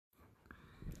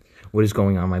What is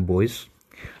going on, my boys?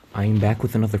 I am back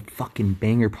with another fucking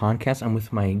banger podcast. I'm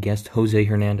with my guest, Jose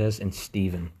Hernandez and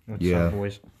Steven. What's up,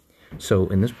 boys? So,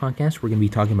 in this podcast, we're going to be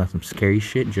talking about some scary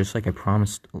shit, just like I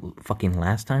promised fucking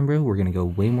last time, bro. We're going to go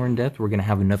way more in depth. We're going to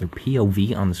have another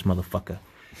POV on this motherfucker.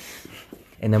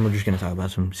 And then we're just going to talk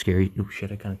about some scary... Oh, shit,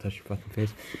 I kind of touched your fucking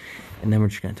face. And then we're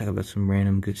just going to talk about some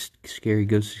random good, scary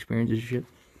ghost experiences and shit.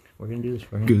 We're going to do this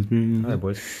for him. All right,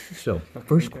 boys. So,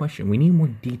 first question. We need more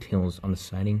details on the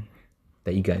sighting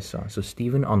that you guys saw. So,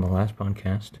 Steven, on the last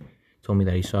podcast, told me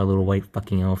that he saw a little white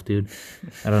fucking elf, dude.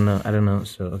 I don't know.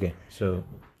 So, okay. So,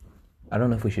 I don't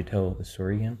know if we should tell the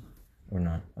story again or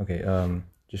not. Okay,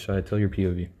 just tell your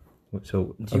POV.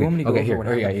 So, do you want me to go over what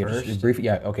happened first? Just briefly,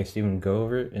 okay, Steven, go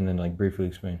over it and then, briefly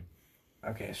explain.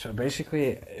 Okay, so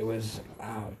basically, it was,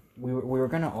 we were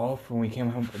gonna off when we came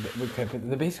home,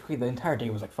 basically, the entire day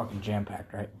was, fucking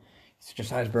jam-packed, right? It's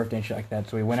Josiah's birthday and shit like that,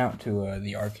 so we went out to,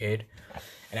 the arcade,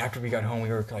 and after we got home, we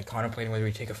were, contemplating whether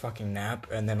we take a fucking nap,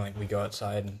 and then, we go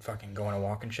outside and fucking go on a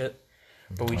walk and shit,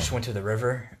 but we just went to the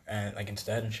river, and,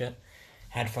 instead and shit,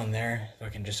 had fun there,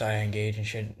 fucking Josiah engaged and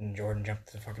shit, and Jordan jumped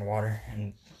to the fucking water,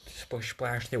 and splish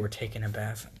splash, they were taking a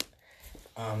bath.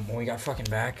 When we got fucking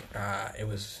back,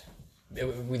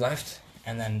 we left,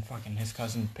 and then fucking his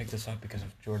cousin picked us up because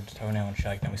of Jordan's toenail and shit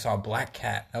like that. We saw a black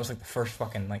cat. That was the first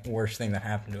fucking worst thing that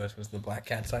happened to us was the black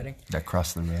cat sighting. That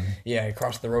crossed the road? Yeah, it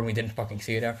crossed the road and we didn't fucking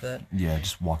see it after that. Yeah, it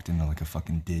just walked into a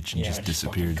fucking ditch and just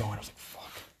disappeared. Going. I was like,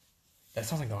 fuck. That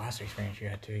sounds like the last experience you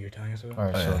had too, you're telling us about.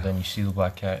 Alright, so then you see the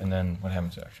black cat, and then what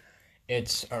happens after?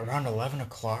 It's around 11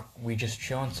 o'clock. We just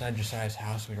chill inside Josiah's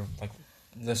house. We were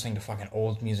listening to fucking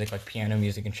old music, piano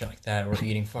music and shit like that. We're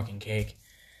eating fucking cake.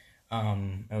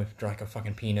 And we drank a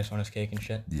fucking penis on his cake and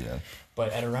shit. Yeah.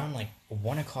 But at around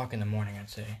 1 o'clock in the morning, I'd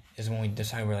say, is when we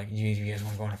decided we're you guys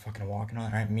want to go on a fucking walk and all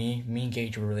that, right? Me and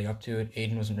Gage were really up to it.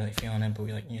 Aiden wasn't really feeling it, but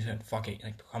we you said fuck it,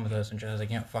 come with us and shit. I was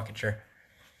yeah, fuck it, sure.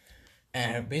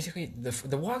 And basically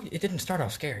the walk, it didn't start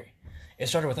off scary. It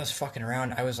started with us fucking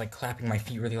around. I was clapping my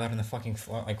feet really loud on the fucking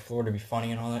floor to be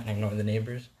funny and all that, and ignoring the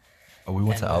neighbors. Oh, we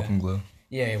went to Alpenglow?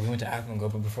 Yeah, we went to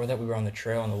Alpenglow, but before that we were on the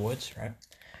trail in the woods, right?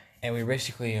 And we were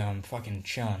basically fucking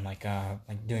chilling,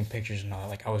 doing pictures and all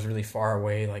that. I was really far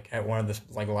away, at one of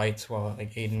the lights while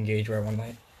Aiden and Gage were at one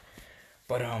light.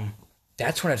 But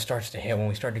that's when it starts to hit, when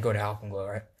we start to go to Alpenglow,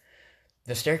 right?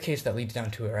 The staircase that leads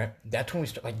down to it, right? That's when we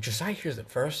start, Josiah hears it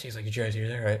first. He's did you guys hear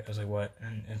that, right? I was what?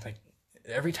 And it's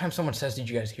every time someone says, did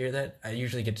you guys hear that? I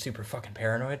usually get super fucking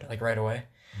paranoid, right away.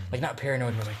 Mm-hmm. Not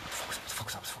paranoid, but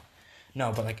focus.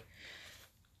 No, but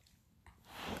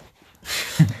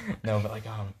no, but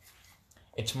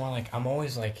it's more I'm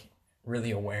always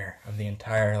really aware of the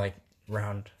entire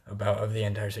roundabout of the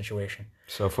entire situation.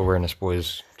 Self-awareness,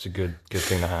 boys, it's a good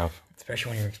thing to have.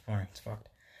 Especially when you're exploring, it's fucked.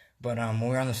 But when we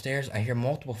were on the stairs, I hear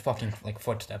multiple fucking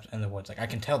footsteps in the woods. I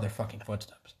can tell they're fucking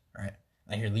footsteps, right?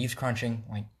 I hear leaves crunching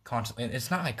constantly.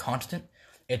 It's not constant.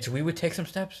 It's we would take some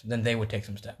steps, then they would take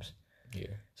some steps. Yeah.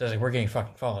 So it's we're getting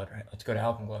fucking followed, right? Let's go to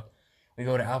Alpenglow. We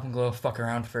go to Alpenglow, fuck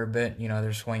around for a bit.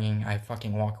 They're swinging. I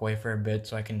fucking walk away for a bit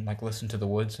so I can listen to the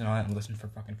woods and all that and listen for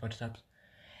fucking footsteps.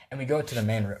 And we go to the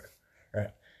main road,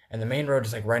 right? And the main road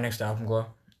is right next to Alpenglow.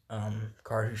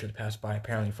 Cars should pass by.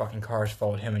 Apparently fucking cars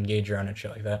followed him and Gage around and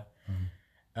shit like that.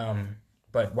 Mm-hmm.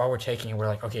 But while we're taking it, we're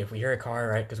okay, if we hear a car,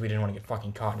 right, because we didn't want to get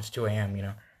fucking caught, it's 2 a.m.,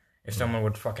 If someone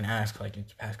would fucking ask,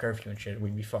 it's past curfew and shit,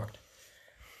 we'd be fucked.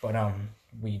 But,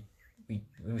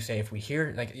 we say if we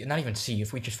hear, not even see,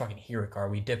 if we just fucking hear a car,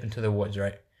 we dip into the woods,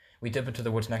 right? We dip into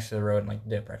the woods next to the road and,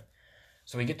 dip, right?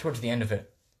 So we get towards the end of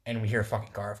it, and we hear a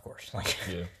fucking car, of course.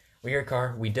 Yeah. We hear a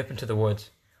car, we dip into the woods,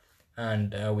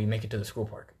 and we make it to the school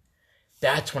park.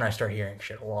 That's when I start hearing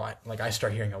shit a lot. I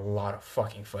start hearing a lot of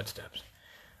fucking footsteps.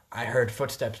 I heard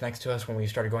footsteps next to us when we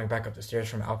started going back up the stairs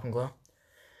from Alpenglow.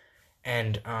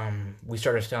 And we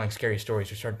started telling scary stories.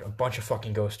 We started a bunch of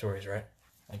fucking ghost stories, right?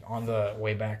 On the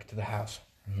way back to the house.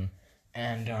 Mm-hmm.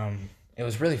 And it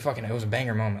was really fucking, it was a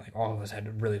banger moment. All of us had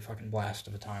a really fucking blast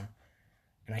of a time.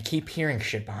 And I keep hearing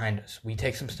shit behind us. We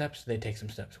take some steps, they take some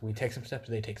steps. We take some steps,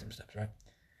 they take some steps, right?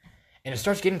 And it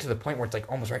starts getting to the point where it's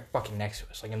almost right fucking next to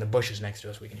us. In the bushes next to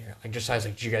us, we can hear it. Josiah's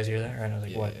did you guys hear that? Right? And I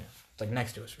was what? Yeah. It's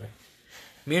next to us, right?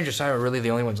 Me and Josiah were really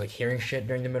the only ones hearing shit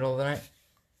during the middle of the night.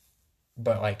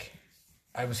 But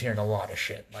I was hearing a lot of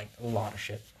shit. A lot of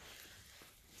shit.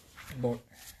 But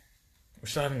we're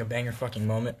still having a banger fucking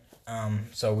moment.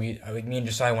 So me and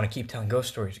Josiah want to keep telling ghost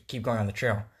stories, keep going on the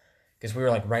trail. Because we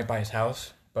were right by his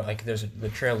house, but the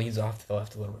trail leads off to the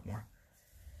left a little bit more.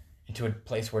 Into a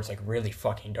place where it's really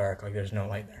fucking dark, there's no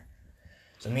light there.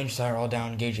 So me and Josiah are all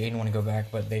down, Gage Aiden want to go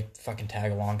back, but they fucking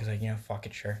tag along because fuck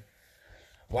it, sure.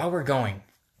 While we're going,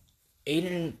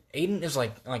 Aiden is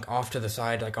like off to the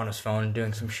side, like on his phone,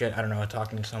 doing some shit. I don't know,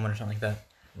 talking to someone or something like that.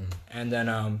 Mm-hmm. And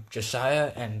then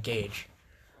Josiah and Gage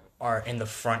are in the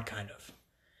front, kind of.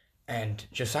 And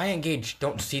Josiah and Gage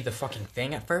don't see the fucking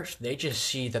thing at first. They just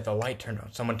see that the light turned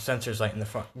on. Someone sensors light in the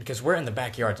front. Because we're in the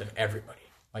backyards of everybody.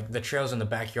 Like, the trail's in the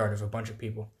backyard of a bunch of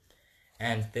people.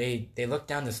 And they look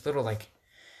down this little, like,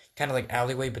 kind of like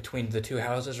alleyway between the two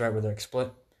houses, right, where they're like,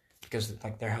 split. Because,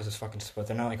 like, their house is fucking split.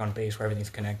 They're not, like, on base where everything's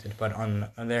connected. But on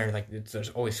there, like, there's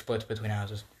always splits between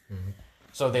houses. Mm-hmm.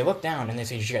 So they look down and they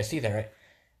say, did you guys see that, right?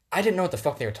 I didn't know what the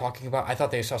fuck they were talking about. I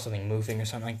thought they saw something moving or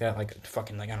something like that, like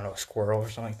fucking, like, I don't know, a squirrel or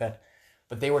something like that.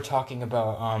 But they were talking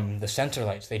about the sensor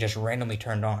lights. They just randomly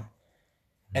turned on.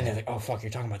 And they're like, oh, fuck, you're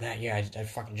talking about that? Yeah, I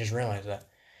fucking just realized that.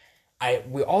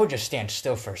 We all just stand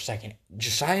still for a second.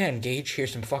 Josiah and Gage hear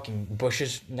some fucking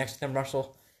bushes next to them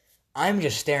rustle. I'm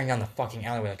just staring down the fucking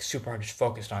alleyway, like, super hard, just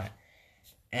focused on it.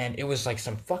 And it was, like,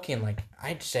 some fucking, like,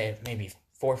 I'd say maybe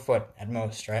 4 foot at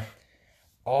most, right?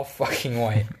 All fucking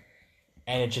white.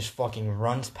 And it just fucking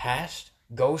runs past,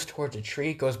 goes towards a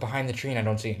tree, goes behind the tree, and I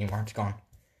don't see it anymore. It's gone.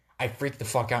 I freaked the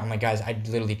fuck out. I'm like, guys, I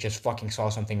literally just fucking saw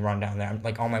something run down there. I'm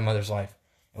like, all my mother's life.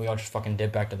 And we all just fucking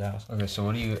dipped back to the house. Okay, so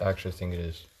what do you actually think it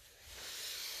is?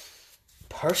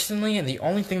 Personally, and the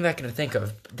only thing that I can think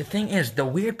of, the thing is, the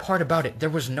weird part about it, there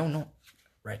was no noise.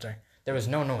 Right, sorry. There was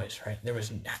no noise, right? There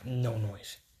was no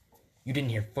noise. You didn't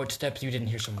hear footsteps. You didn't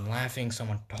hear someone laughing,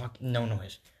 someone talking. No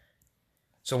noise.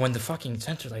 So when the fucking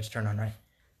sensor lights turned on, right,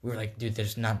 we were like, dude,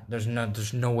 there's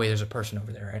no way there's a person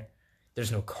over there, right?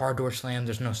 There's no car door slam.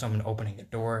 There's no someone opening the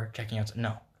door, checking out.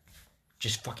 No.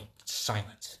 Just fucking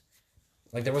silence.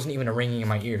 Like, there wasn't even a ringing in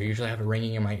my ear. Usually I have a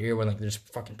ringing in my ear when, like, there's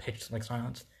fucking pitch, like,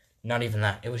 silence. Not even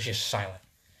that. It was just silent.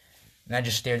 And I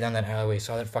just stared down that alleyway,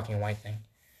 saw that fucking white thing.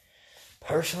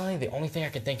 Personally, the only thing I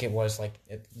could think it was, like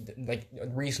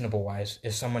reasonable-wise,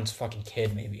 is someone's fucking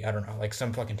kid, maybe. I don't know. Like,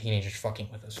 some fucking teenagers fucking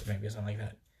with us, or maybe something like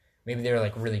that. Maybe they were,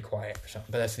 like, really quiet or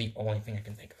something. But that's the only thing I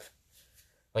can think of.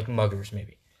 Like, muggers,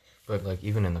 maybe. But, like,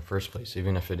 even in the first place,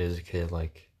 even if it is a kid,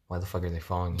 like, why the fuck are they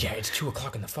following you? Yeah, it's 2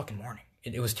 o'clock in the fucking morning.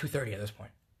 It was 2:30 at this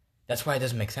point. That's why it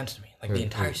doesn't make sense to me. Like, the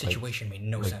entire situation made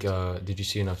no sense. Did you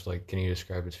see enough, like, can you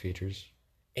describe its features?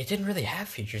 It didn't really have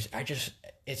features.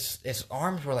 Its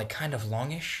arms were, like, kind of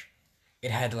longish.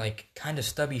 It had, like, kind of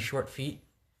stubby, short feet.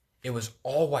 It was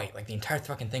all white. Like, the entire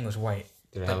fucking thing was white.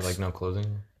 Did it have, like, no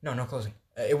clothing? No, no clothing.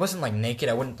 It wasn't, like, naked.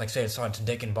 I wouldn't, like, say it saw its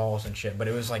dick and balls and shit. But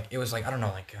it was, like, I don't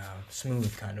know, like,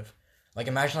 smooth, kind of. Like,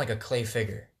 imagine, like, a clay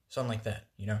figure. Something like that,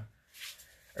 you know?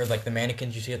 Or, like, the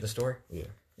mannequins you see at the store. Yeah.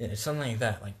 Yeah, it's something like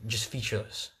that. Like, just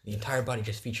featureless. The entire body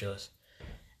just featureless.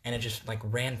 And it just, like,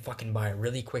 ran fucking by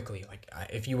really quickly. Like,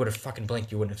 if you would have fucking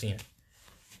blinked, you wouldn't have seen it.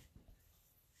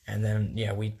 And then,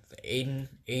 yeah, Aiden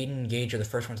and Gage are the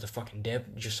first ones to fucking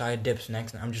dip. Josiah dips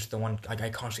next, and I'm just the one, like, I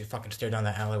constantly fucking stare down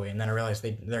that alleyway, and then I realized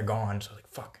they're gone, so I was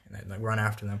like, fuck. And I, like, run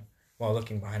after them while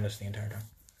looking behind us the entire time.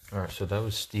 Alright, so that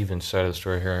was Steven's side of the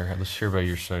story here. Let's hear about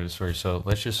your side of the story. So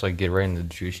let's just, like, get right into the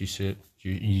juicy shit.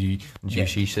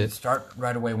 Juicy shit. Start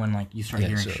right away when, like, you start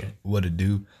hearing shit. What it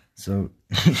do? So,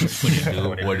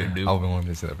 What it do? I've been wanting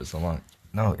to say that for so long.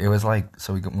 No, it was like,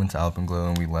 so we went to Alpenglow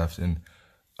and we left, and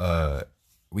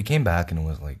we came back and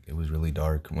it was really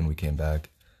dark when we came back.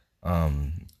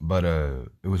 But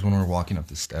it was when we were walking up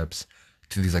the steps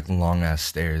to these, like, long ass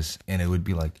stairs, and it would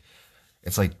be like,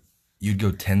 it's like you'd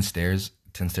go 10 stairs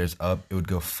up, it would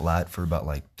go flat for about,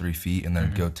 like, 3 feet, and then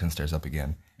it'd go 10 stairs up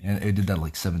again. And it did that,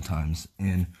 like, 7 times.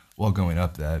 And while going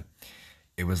up that,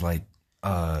 it was like,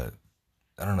 I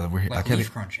don't know. Like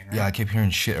leaf crunching, right? Yeah, I kept hearing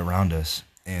shit around us.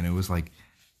 And it was like,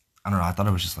 I don't know. I thought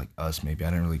it was just, like, us maybe. I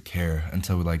didn't really care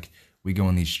until, like, we go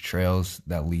on these trails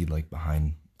that lead, like,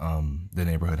 behind the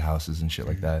neighborhood houses and shit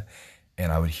like that.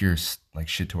 And I would hear, like,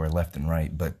 shit to our left and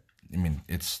right. But, I mean,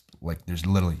 it's, like, there's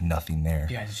literally nothing there.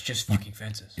 Yeah, it's just fucking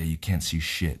fences. Yeah, you can't see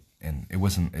shit. And it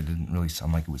didn't really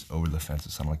sound like it was over the fence.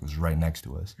 It sounded like it was right next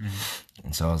to us. Mm-hmm.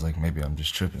 And so I was like, maybe I'm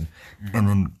just tripping. Mm-hmm. And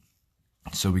then,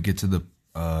 so we get to the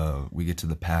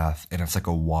path, and it's like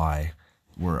a Y.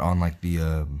 We're on, like,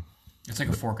 it's like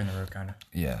a fork in the road, kind of.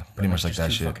 Yeah, pretty much like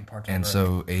that shit. And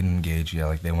so Aiden and Gage, yeah,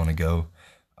 like, they want to go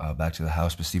back to the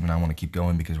house, but Steve and I want to keep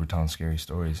going because we're telling scary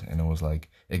stories. And it was like,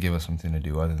 it gave us something to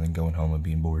do other than going home and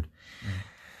being bored. Mm-hmm.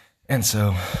 And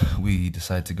so we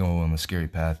decided to go on the scary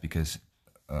path because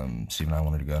Steve and I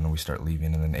wanted to go, and we start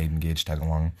leaving, and then Aiden and Gage tag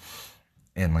along.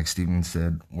 And like Steven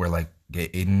said, we're like,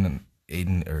 Aiden's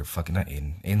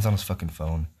on his fucking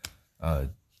phone,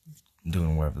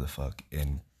 doing whatever the fuck.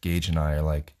 And Gage and I are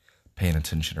like paying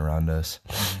attention around us.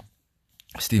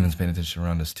 Steven's paying attention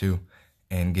around us too.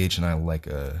 And Gage and I, like,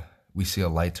 we see a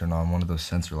light turn on, one of those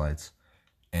sensor lights.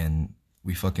 And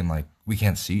we fucking like we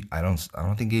can't see. I don't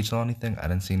think Gage saw anything. I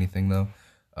didn't see anything though.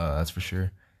 That's for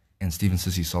sure. And Steven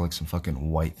says he saw like some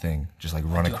fucking white thing just like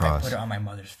run across. I put it on my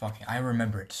mother's fucking. I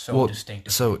remember it so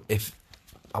distinctly. So if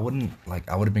I would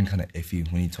have been kind of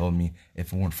iffy when he told me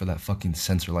if it weren't for that fucking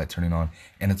sensor light turning on.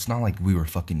 And it's not like we were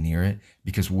fucking near it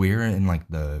because we're in like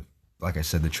like I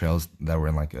said, the trails that were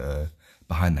in like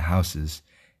behind the houses.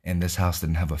 And this house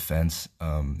didn't have a fence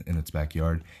in its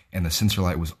backyard. And the sensor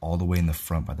light was all the way in the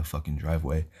front by the fucking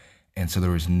driveway. And so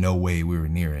there was no way we were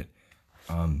near it.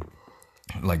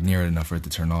 Like near it enough for it to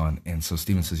turn on. And so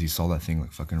Steven says he saw that thing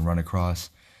like fucking run across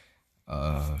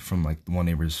from like one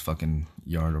neighbor's fucking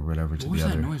yard or whatever to the other. What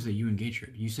was that noise that you and Gage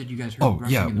heard? You said you guys heard. Oh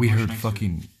yeah, we heard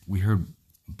fucking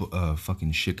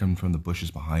shit coming from the bushes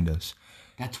behind us.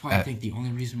 That's why I think the only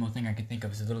reasonable thing I can think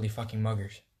of is literally fucking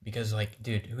muggers. Because like,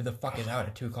 dude, who the fuck is out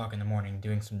at 2 o'clock in the morning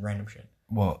doing some random shit?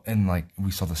 Well, and like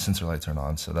we saw the sensor light turn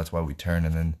on, so that's why we turned.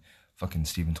 And then fucking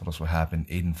Steven told us what happened.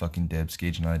 Aiden fucking dips,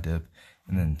 Gage and I dip,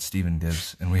 and then Steven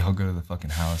dips, and we all go to the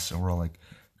fucking house, and we're all like,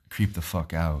 creep the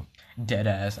fuck out. Dead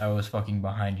ass. I was fucking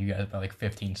behind you guys by like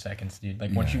 15 seconds, dude.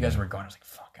 Like once you guys were gone, I was like,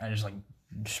 fuck. I just like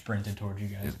sprinted towards you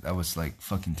guys. That was like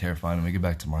fucking terrifying. And we get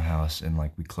back to my house and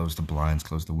like we closed the blinds,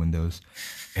 closed the windows,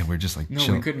 and we're just like we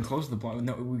couldn't close the blind.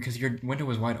 No, because your window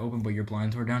was wide open, but your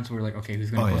blinds were down. So we're like, okay,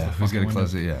 who's gonna close the who's gonna window?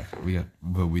 close it? Yeah,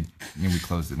 we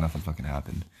closed it. Nothing fucking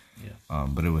happened. Yeah.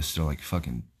 But it was still like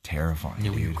fucking terrifying.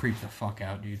 Yeah, we creeped the fuck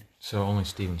out, dude. So only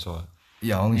Steven saw it.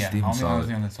 Yeah, only Steven saw it. I was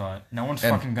the one that saw it. No one's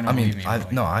fucking gonna believe me.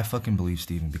 I fucking believe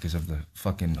Steven because of the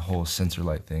fucking whole sensor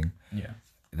light thing. Yeah.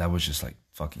 That was just like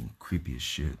fucking creepy as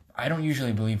shit. I don't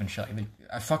usually believe in shit. Like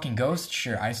a fucking ghost,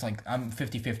 sure. I'm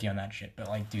 50-50 on that shit. But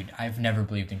like, dude, I've never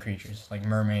believed in creatures like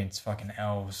mermaids, fucking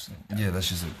elves. Yeah, that's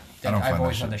just. I've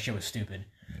always thought that shit was stupid.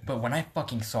 But when I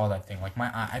fucking saw that thing, like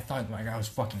I thought like I was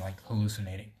fucking like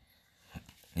hallucinating.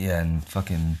 Yeah, and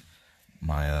fucking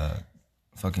my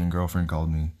fucking girlfriend called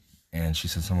me, and she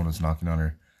said someone was knocking on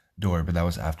her door, but that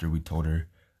was after we told her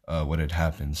what had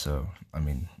happened. So I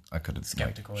mean, I could have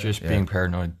skeptical. Just being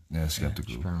paranoid. Yeah, skeptical.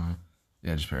 Just paranoid.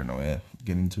 Yeah, just paranoid. Yeah,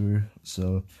 getting to her.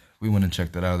 So we went and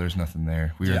checked that out. There's nothing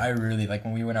there. I really like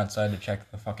when we went outside to check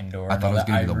the fucking door. I thought it was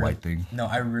gonna be the white thing. No,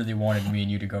 I really wanted me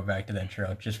and you to go back to that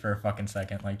trail just for a fucking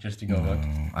second, like just to go look.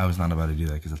 I was not about to do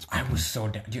that because that's. I was so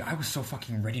down, dude. I was so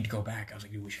fucking ready to go back. I was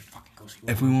like, dude, we should fucking go see.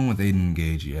 If we went with Aiden and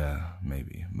Gage, yeah,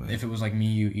 maybe. But if it was like me,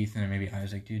 you, Ethan, and maybe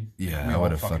Isaac, dude. Yeah, I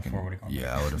would have fucking. I would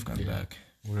have gone back.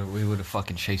 We would have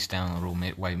fucking chased down a little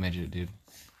white midget, dude.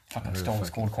 Fucking stole his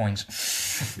gold coins.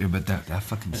 Yeah, but that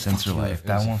fucking sensor light, if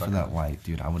that one for that light,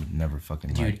 dude, I would have never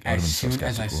fucking dude, as soon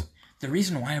as the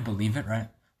reason why I believe it, right?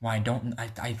 Why I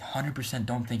 100%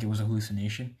 don't think it was a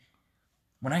hallucination.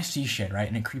 When I see shit, right,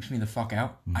 and it creeps me the fuck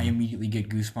out, I immediately get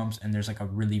goosebumps, and there's like a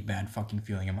really bad fucking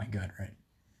feeling in my gut, right?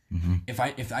 Mm-hmm.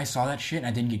 If I saw that shit and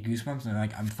I didn't get goosebumps, and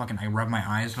like I rub my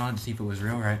eyes on it to see if it was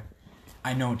real, right?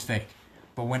 I know it's fake.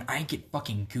 But when I get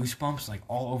fucking goosebumps, like,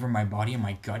 all over my body and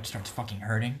my gut starts fucking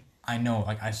hurting, I know,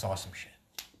 like, I saw some shit.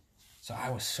 So I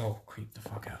was so creeped the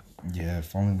fuck out. Yeah,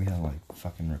 if only we had, like,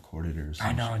 fucking recorded it or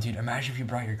something. I know, dude. Imagine if you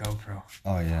brought your GoPro.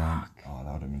 Oh, yeah. Fuck. Oh,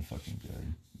 that would have been fucking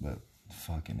good. But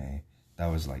fucking A. That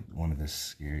was, like, one of the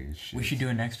scariest shit. We should do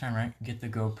it next time, right? Get the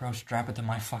GoPro, strap it to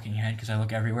my fucking head because I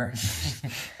look everywhere.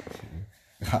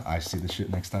 I see the shit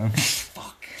next time.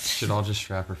 Fuck. Should all just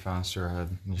strap her phones to her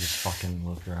head and just fucking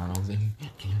look around all day.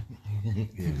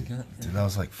 Dude, that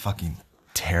was like fucking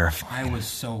terrifying. I was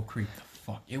so creeped the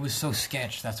fuck. It was so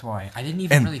sketch, that's why. I didn't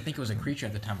even really think it was a creature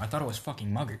at the time. I thought it was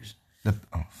fucking muggers.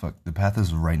 The path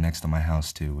is right next to my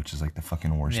house too, which is like the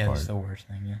fucking worst part. Yeah, that's the worst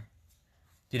thing, yeah.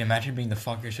 Dude, imagine being the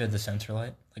fuckers who had the sensor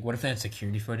light. Like, what if they had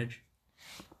security footage?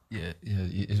 Yeah.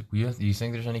 You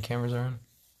think there's any cameras around?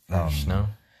 No?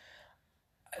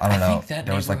 I don't know. I think that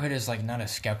neighborhood is like not a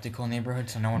skeptical neighborhood,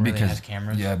 so no one really has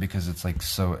cameras. Yeah, because it's like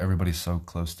so everybody's so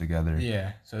close together.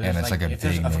 Yeah, so and it's like a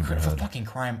big neighborhood. If a fucking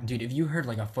crime, dude, if you heard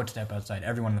like a footstep outside,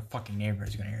 everyone in the fucking neighborhood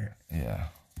is gonna hear it. Yeah,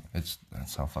 that's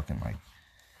how fucking like.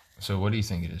 So what do you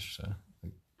think it is? So,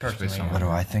 like, personally, what do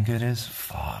I think it is?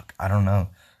 Fuck, I don't know,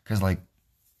 cause like,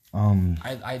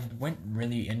 I went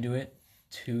really into it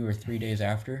 2 or 3 days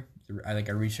after. I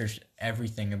researched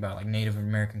everything about like Native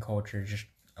American culture, just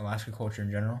Alaska culture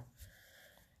in general.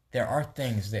 There are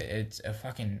things that it's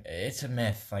a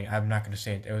myth. Like, I'm not gonna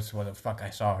say it was what the fuck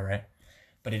I saw, right?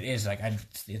 But it is like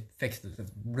it fixed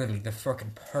the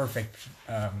fucking perfect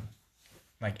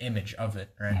like image of it,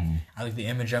 right? Mm-hmm. I looked the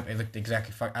image up. It looked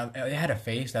exactly it had a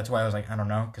face. That's why I was like, I don't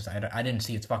know, because I didn't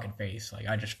see its fucking face. Like,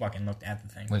 I just fucking looked at the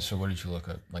thing. Wait, so what did you look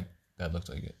up? Like, that looked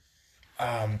like it.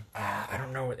 I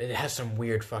don't know. It has some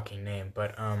weird fucking name,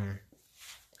 but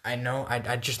I know.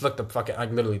 I just looked up fucking,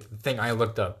 like, literally, the thing I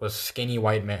looked up was skinny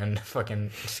white man,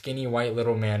 fucking skinny white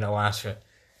little man, Alaska.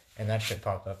 And that shit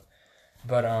popped up.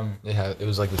 But, it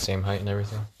was like the same height and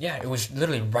everything? yeah, it was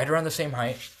literally right around the same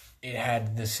height. It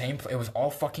had the same, it was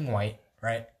all fucking white,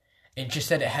 right? It just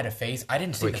said it had a face. I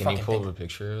didn't see the fucking thing. Wait, can you pull up a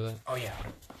picture of that? Oh, yeah.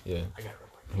 Yeah. I got it real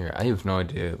quick. Here, I have no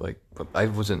idea. Like, but I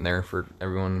wasn't there for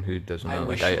everyone who doesn't know.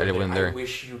 Like, I wasn't there. I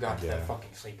wish you got to that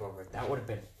fucking sleepover. That would have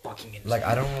been fucking insane. Like,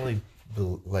 I don't really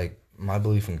like, my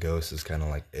belief in ghosts is kind of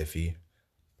like iffy.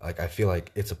 Like, I feel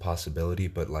like it's a possibility,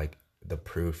 but like the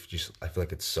proof, just I feel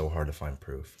like it's so hard to find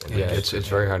proof. Or, like, Yeah, it's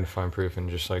very hard to find proof and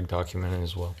just like document it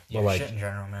as well. Yeah, but, like, shit in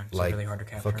general, man. It's like really hard to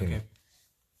capture. fucking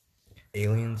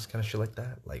aliens, kind of shit like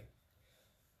that. Like,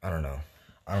 I don't know.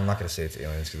 I'm not gonna say it's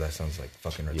aliens because that sounds like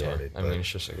fucking retarded. Yeah, I mean it's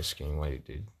just like a skinny white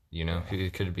dude. You know,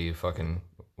 it could be a fucking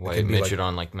white could be midget like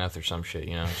on like meth or some shit.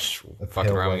 You know, just fucking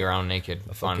pale around white- around naked.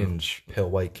 a Fun. fucking pale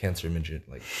white cancer midget.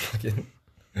 Like, fucking.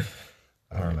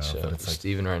 I don't know, So but it's like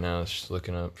Steven right now is just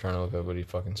looking up, trying to look up what he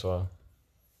fucking saw.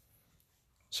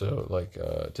 So like,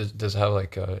 does it have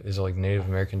like is it like Native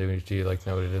American? Do you like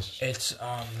know what it is? It's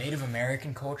Native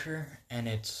American culture and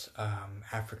it's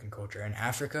African culture. In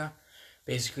Africa,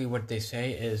 basically what they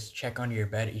say is check under your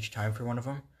bed each time for one of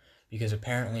them, because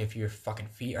apparently if your fucking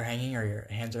feet are hanging or your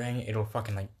hands are hanging, it'll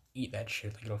fucking like eat that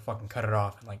shit. Like it'll fucking cut it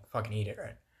off and like fucking eat it,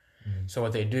 right? So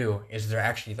what they do is they're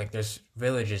actually like there's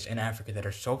villages in Africa that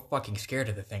are so fucking scared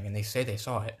of the thing, and they say they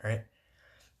saw it, right?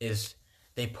 Is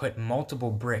they put multiple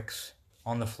bricks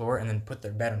on the floor and then put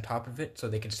their bed on top of it so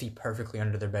they can see perfectly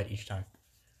under their bed each time.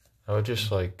 I would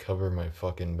just like cover my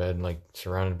fucking bed like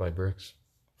surrounded by bricks,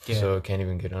 Yeah. so it can't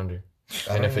even get under.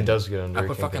 I And don't if it even- does get under, I it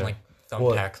put can't fucking get like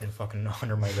Well- thumbtacks and fucking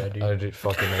under my bed, dude. I did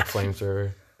fucking like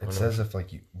flamethrower. It says if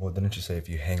like you, well, didn't you say if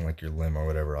you hang like your limb or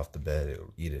whatever off the bed,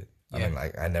 it'll eat it? Yeah. I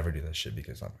mean, I never do that shit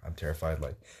because I'm terrified.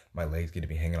 Like my legs get to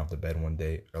be hanging off the bed one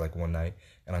day or like one night,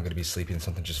 and I'm gonna be sleeping and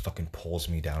something just fucking pulls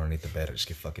me down underneath the bed. I just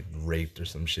get fucking raped or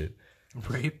some shit.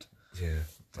 Raped? Yeah,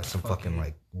 like some fucking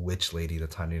like witch lady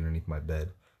that's hiding underneath my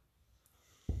bed.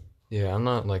 Yeah, I'm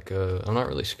not like I'm not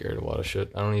really scared of a lot of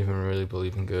shit. I don't even really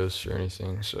believe in ghosts or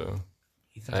anything. So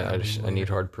I need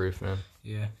hard proof, man.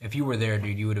 Yeah. If you were there,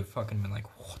 dude, you would have fucking been like,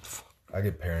 what the fuck? I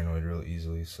get paranoid real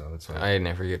easily, so it's like I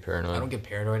never get paranoid. I don't get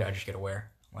paranoid, I just get aware.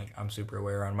 Like, I'm super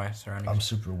aware on my surroundings. I'm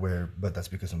super aware, but that's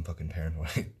because I'm fucking paranoid.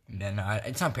 And then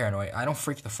it's not paranoid. I don't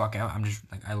freak the fuck out. I'm just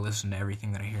like I listen to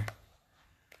everything that I hear.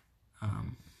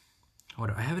 What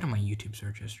I have it in my YouTube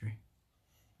search history.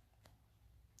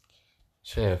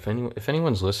 So yeah, if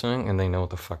anyone's listening and they know what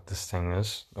the fuck this thing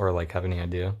is or like have any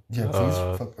idea,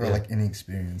 like any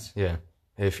experience. yeah.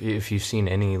 If you've seen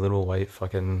any little white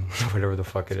fucking whatever the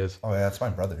fuck it is, Oh yeah, that's my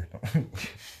brother.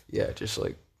 yeah, just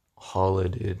like holla,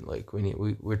 dude. Like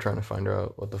we're trying to find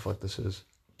out what the fuck this is,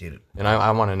 Dude, and I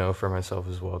want to know for myself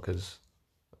as well because,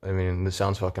 I mean, this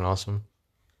sounds fucking awesome.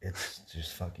 it's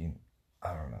just fucking,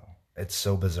 I don't know. It's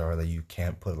so bizarre that you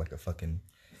can't put like a fucking,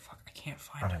 Fuck, I can't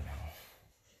I find it. don't know.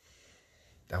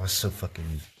 That was so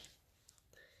fucking,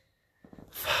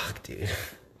 fuck, dude.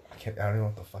 I don't know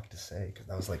what the fuck to say because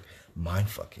that was like mind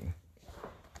fucking.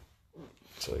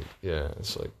 It's like, yeah,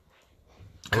 it's like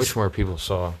I wish more people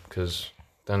saw because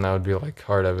then that would be like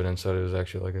hard evidence that it was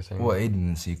actually like a thing. Well, Aiden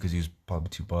didn't see because he was probably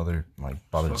too bothered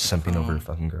simping over a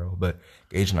fucking girl. But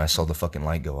Gage and I saw the fucking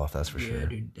light go off. That's for Yeah, sure.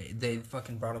 dude, they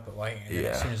fucking brought up a light, and then Yeah.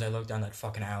 as soon as I looked down that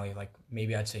fucking alley, like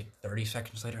maybe I'd say 30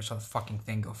 seconds later, I saw the fucking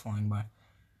thing go flying by.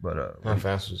 But How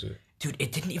fast was it? Dude,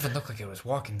 it didn't even look like it was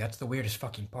walking. That's the weirdest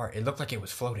fucking part. It looked like it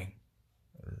was floating.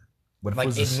 what if Like, it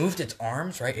was it this? moved its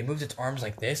arms, right? It moved its arms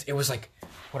like this. It was like,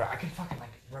 what I can fucking, like,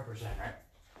 represent,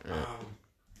 right?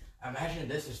 Imagine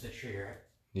this is the tree, right?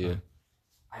 Yeah.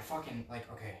 I fucking,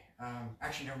 like, okay.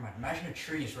 Actually, never mind. Imagine a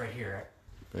tree is right here,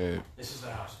 right? Right. This is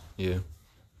the house. Yeah.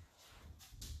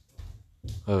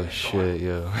 Oh shit,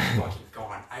 yo. Fucking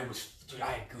gone. Dude,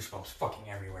 I had goosebumps fucking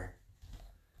everywhere.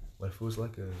 What if it was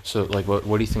like a? So like, what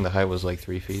do you think the height was? Like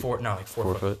 3 feet? Like 4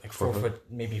 4 foot. foot? Like 4 4 foot,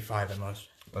 maybe 5 at most.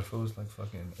 What if it was like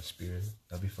fucking a spirit?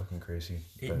 That'd be fucking crazy.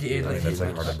 It But, did. I mean, that's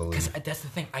like hard to Because believe. that's the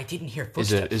thing. I didn't hear Is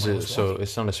footsteps. it? when I was So walking.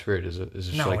 it's not a spirit? Is it? Is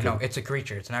it just No, like no. a It's a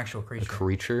creature. It's an actual creature.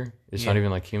 creature? It's Yeah. not even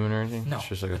like human or anything. No, It's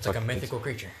just like it's like a mythical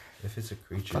creature. If it's a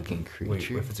creature, Fucking then- Wait,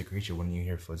 creature? if it's a creature, wouldn't you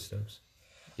hear footsteps?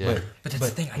 Yeah. But that's the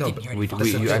thing. I no, didn't but hear any We, fucking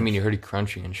that's the I thing. mean, you heard it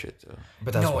crunching and shit though.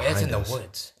 But that's No, that's in behind the us.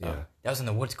 woods. Yeah. That was in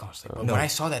the woods constantly. But No. when I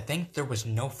saw that thing, there was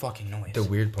no fucking noise. The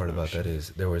weird part about that is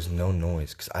there was no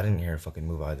noise because I didn't hear it fucking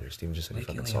move either. Steven just said he Like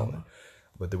fucking saw it. Leoma?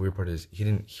 But the weird part is he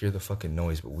didn't hear the fucking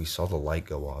noise, but we saw the light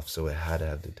go off, so it had to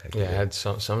have detected Yeah, it. it had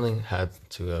something had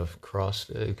to have crossed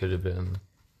it. It could have been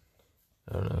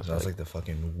I don't know. That was like the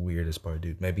fucking weirdest part,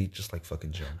 dude. Maybe just like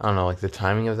fucking jump. I don't know. Like the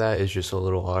timing of that is just a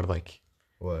little odd. Like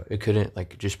What? it couldn't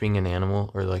like just being an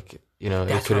animal or like it That's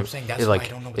what couldn't. I'm saying. That's it, why like I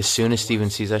don't know what as the soon fuck as it Steven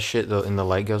was. sees that shit and the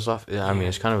light goes off. I mean,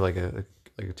 it's kind of like a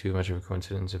too much of a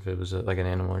coincidence if it was like an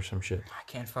animal or some shit. I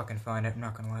can't fucking find it. I'm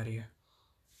not gonna lie to you.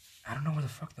 I don't know where the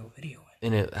fuck the video went.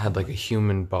 And it had like a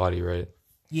human body, right?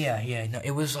 Yeah. No,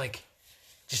 it was like,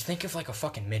 just think of like a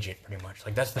fucking midget, pretty much.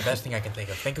 Like that's the best thing I can think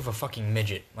of. Think of a fucking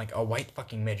midget, like a white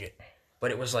fucking midget, but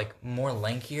it was like more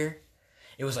lankier.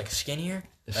 It was like skinnier.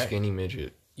 A right? skinny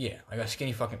midget. Yeah, like a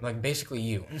skinny fucking, like basically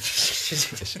you.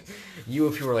 You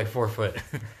if you were like 4 foot.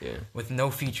 Yeah. With no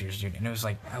features, dude. And it was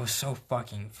like, I was so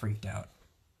fucking freaked out.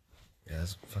 Yeah,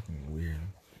 that's fucking weird.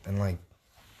 And like,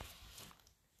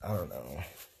 I don't know.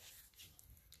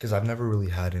 Because I've never really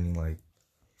had any like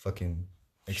fucking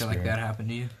Shit like that happened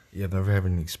to you? Yeah, I've never had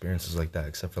any experiences like that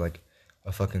except for like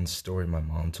a fucking story my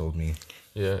mom told me.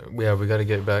 Yeah, we got to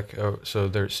get back. So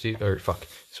there's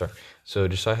So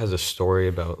Josiah has a story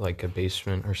about like a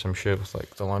basement or some shit with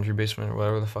like the laundry basement or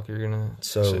whatever the fuck you're gonna.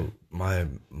 So say. my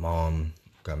mom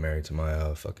got married to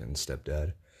my fucking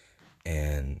stepdad,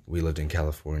 and we lived in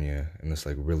California in this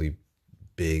like really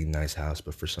big, nice house.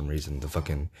 But for some reason, the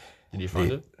fucking Did you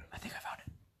find it? I think I found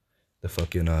it. the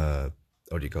fucking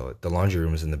what do you call it? The laundry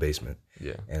room is in the basement.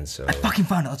 Yeah. And so I fucking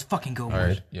found it. Let's fucking go, boys. All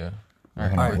right. Yeah. All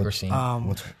right, we're seeing.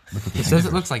 look at It this. says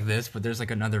it looks like this, but there's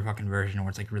like another fucking version where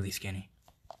it's like really skinny.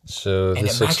 So And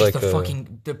this it looks matches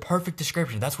like the perfect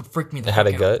description. That's what freaked me the it had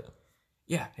fuck a out. gut.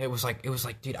 Yeah, it was like,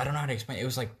 dude, I don't know how to explain it. It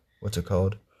was like What's it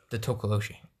called? the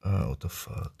Tokoloshi. What the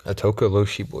fuck? A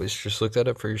Tokoloshi, boys. Just look that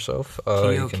up for yourself.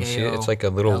 You can see it. It's like a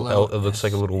little elf. It looks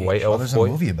like a little white elf there's a boy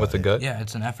movie about with a it. gut. Yeah,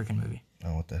 it's an African movie.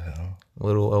 Oh, what the hell?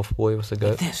 Little elf boy with a Like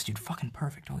gut. this, dude, fucking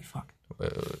perfect. Holy fuck.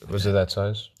 Was it that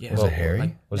size? Yeah. Was it hairy?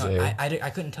 Like, Was no, it hairy? I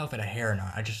couldn't tell if it had hair or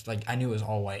not. I just like I knew it was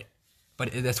all white, but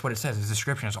that's what it says. The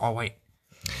description is all white.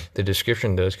 The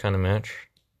description does kind of match.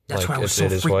 That's like, why I was it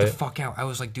so is freaked white. the fuck out. I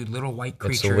was like, dude, little white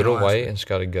creature. It's a little white and it's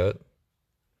got a gut.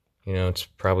 You know, it's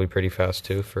probably pretty fast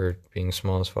too for being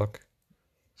small as fuck.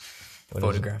 What is it?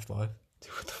 Photographed live.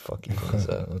 Dude, what the fuck even is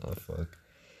that? What the fuck?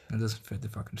 It doesn't fit the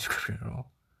fucking description at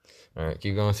all. All right,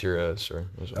 keep going with your story.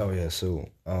 Oh yeah, so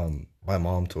my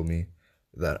mom told me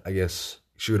that I guess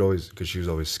she would always, because she was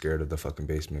always scared of the fucking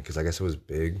basement, because I guess it was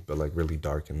big but like really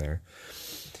dark in there.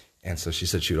 And so she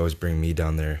said she would always bring me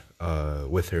down there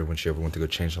with her when she ever went to go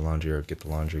change the laundry or get the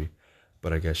laundry.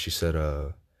 But I guess she said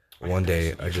one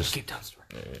day I just Keep telling the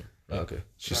story. okay.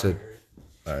 She said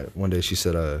all right, one day she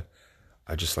said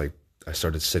I just like I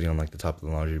started sitting on like the top of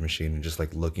the laundry machine and just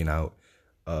like looking out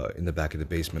in the back of the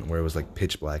basement where it was like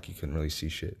pitch black, you couldn't really see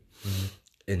shit. Mm-hmm.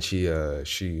 And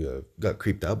she got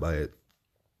creeped out by it.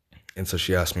 And so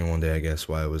she asked me one day, I guess,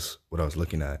 what I was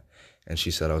looking at. And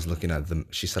she said I was looking at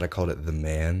she said I called it the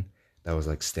man that was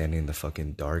like standing in the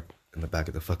fucking dark in the back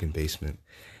of the fucking basement.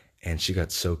 And she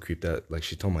got so creeped out, like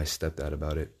she told my stepdad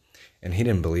about it. And he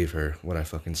didn't believe her, what I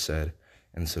fucking said.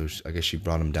 And so I guess she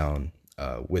brought him down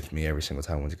with me every single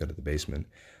time I went to go to the basement.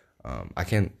 I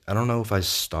don't know if I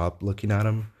stopped looking at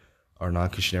him or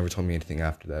not, because she never told me anything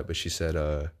after that. But she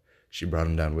said she brought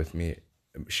him down with me.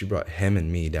 She brought him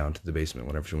and me down to the basement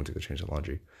whenever she went to go change the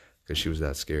laundry, because she was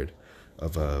that scared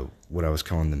of what I was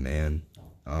calling the man.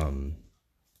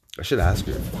 I should ask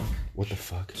her. What the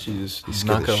fuck? She's scared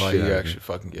not the gonna lie, shit you out of actually me.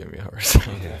 fucking gave me a hard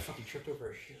time. Yeah. I fucking tripped over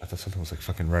a shit. I thought something was like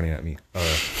fucking running at me.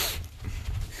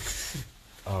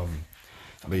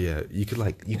 But yeah, you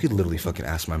could literally fucking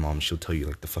ask my mom. She'll tell you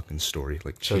like the fucking story.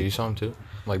 Like, So you saw him too?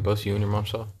 Like both you and your mom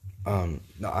saw? no,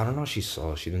 I don't know. She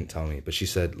saw. She didn't tell me, but she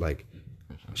said like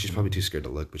she's probably too scared to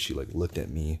look. But she like looked at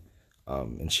me,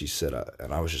 and she said,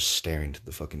 and I was just staring to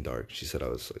the fucking dark. She said I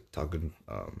was like talking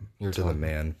to the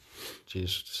man.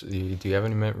 Jeez, do you have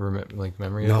any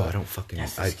memory No, of that? I don't fucking.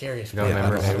 That's the I scariest You don't yeah, I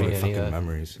remember don't have any any of fucking that?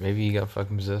 memories. Maybe you got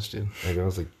fucking possessed, dude. Maybe I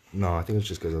was like, no, I think it's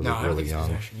just because I was No, like I don't really think it's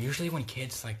young. possession. Usually when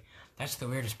kids, like, that's the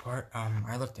weirdest part.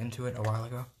 I looked into it a while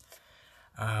ago.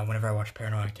 Whenever I watched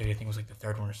Paranormal Activity, I think it was like the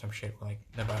third one or some shit, like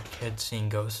about kids seeing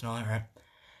ghosts and all that, right?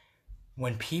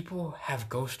 When people have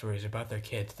ghost stories about their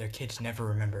kids never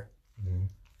remember. Mm-hmm.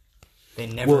 They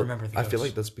never remember the ghosts. I feel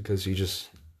like that's because you just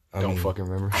Don't fucking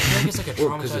remember. I feel like it's like a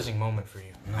Well, 'cause traumatizing moment for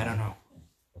you. I don't know.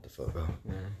 What the fuck?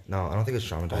 Oh. No, I don't think it's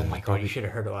traumatizing. Oh my god, you should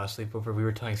have heard it last sleepover. We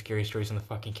were telling scary stories on the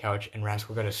fucking couch, and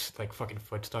Rascal got his like fucking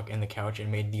foot stuck in the couch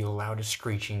and made the loudest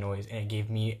screeching noise, and it gave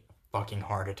me a fucking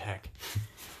heart attack.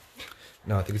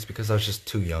 No, I think it's because I was just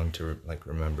too young to like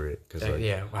remember it. Cause like,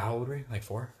 Yeah, well, how old were you? Like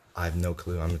 4? I have no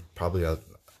clue. I'm probably out.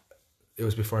 It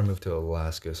was before I moved to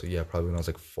Alaska, so yeah, probably when I was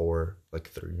like 4, like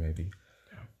 3 maybe.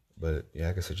 But yeah,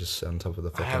 I guess I just sat on top of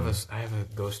the fucking... I have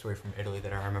a ghost story from Italy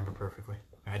that I remember perfectly.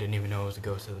 I didn't even know it was a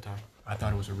ghost at the time. I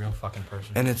thought it was a real fucking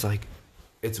person. And it's like,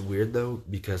 it's weird though,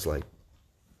 because like,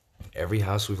 every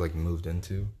house we've like moved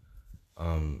into,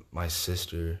 my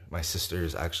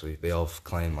sisters actually, they all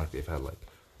claim like they've had like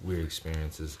weird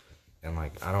experiences. And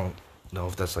like, I don't know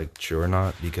if that's like true or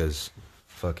not, because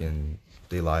fucking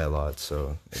they lie a lot,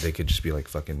 so they could just be like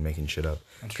fucking making shit up.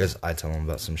 Because I tell them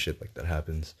about some shit like that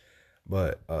happens.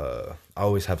 But I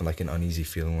always have like an uneasy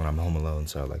feeling when I'm home alone,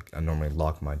 so I normally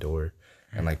lock my door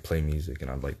and like play music,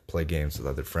 and I'd like play games with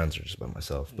other friends or just by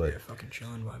myself. But yeah, fucking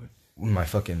chilling, vibing. My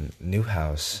fucking new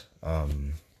house,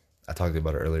 I talked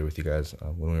about it earlier with you guys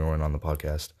when we were on the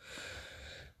podcast.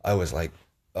 I was like,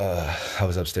 I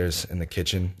was upstairs in the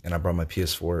kitchen, and I brought my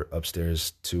PS4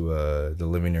 upstairs to the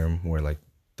living room where like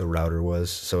the router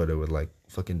was, so it would like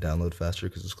fucking download faster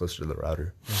because it's closer to the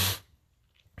router.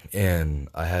 And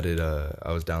I had it,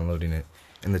 I was downloading it,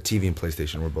 and the TV and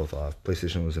PlayStation were both off.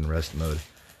 PlayStation was in rest mode,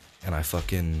 and I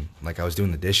fucking, like, I was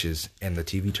doing the dishes, and the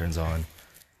TV turns on,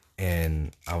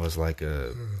 and I was like,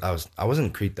 I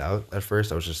wasn't creeped out at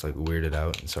first, I was just like weirded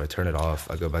out, and so I turn it off,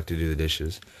 I go back to do the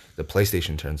dishes, the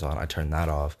PlayStation turns on, I turn that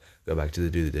off, go back to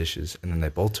do the dishes, and then they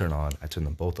both turn on, I turn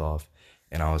them both off,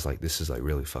 and I was like, this is like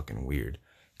really fucking weird,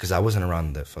 because I wasn't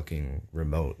around the fucking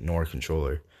remote nor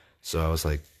controller, so I was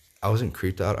like, I wasn't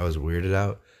creeped out, I was weirded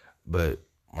out, but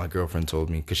my girlfriend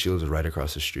told me, because she lives right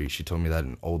across the street, she told me that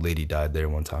an old lady died there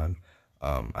one time,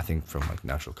 I think from like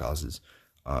natural causes,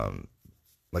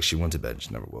 like she went to bed and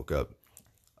she never woke up,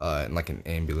 and like an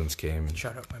ambulance came. And,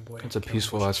 shut up, my boy. It's a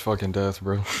peaceful ass fucking death,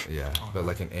 bro. yeah, but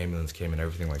like an ambulance came and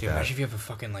everything like Dude, that. imagine if you have a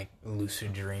fucking like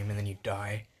lucid dream and then you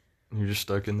die. You're just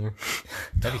stuck in there.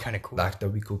 That'd be kind of cool.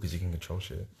 That'd be cool because you can control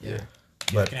shit. Yeah.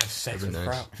 But you can have sex with nice.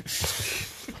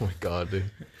 crap. Oh my god,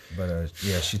 dude. But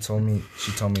yeah, she told me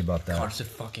about that. Constant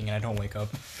fucking and I don't wake up.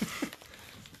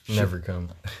 Never come.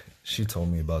 She told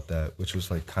me about that, which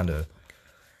was like kind of.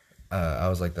 I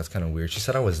was like, that's kind of weird. She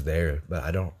said I was there, but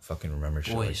I don't fucking remember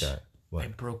shit Boys, like that. What? I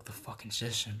broke the fucking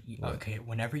system. Okay,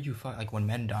 whenever you like when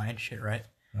men die and shit, right?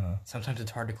 Sometimes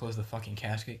it's hard to close the fucking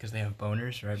casket because they have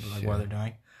boners, right? But like while they're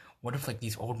dying, what if like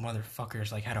these old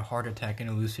motherfuckers like had a heart attack in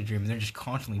a lucid dream and they're just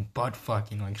constantly butt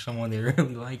fucking like someone they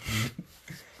really like?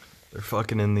 They're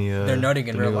fucking in the. They're nutting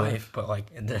in real life, but like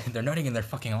they're nutting in their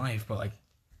fucking life, but like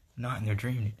not in their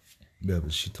dream. Yeah,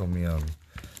 but she told me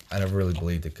I never really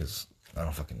believed it because I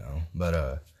don't fucking know.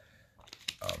 But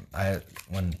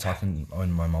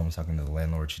when my mom was talking to the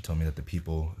landlord, she told me that the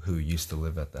people who used to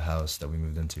live at the house that we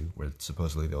moved into, where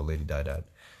supposedly the old lady died at,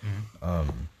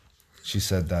 she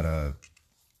said that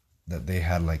that they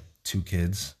had like 2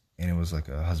 kids, and it was like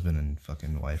a husband and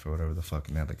fucking wife or whatever the fuck,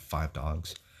 and they had like 5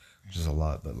 dogs, which is a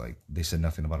lot. But like they said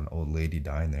nothing about an old lady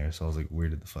dying there, so I was like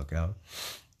weirded the fuck out.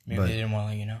 Maybe they didn't want to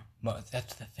let you know. But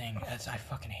that's the thing. I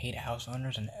fucking hate house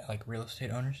owners and like real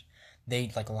estate owners.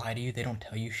 They like lie to you. They don't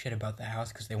tell you shit about the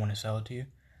house because they want to sell it to you.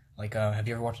 Like, have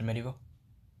you ever watched Amityville?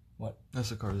 What? That's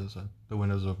the car outside. The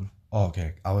window's open. Oh,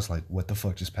 okay. I was like, what the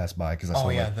fuck just passed by? Because I saw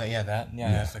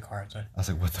that's the car outside. I was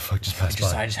like, what the fuck just passed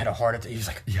by? I just had a heart attack. He was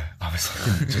like, Yeah, I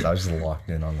was just locked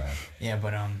in on that. yeah,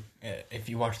 but if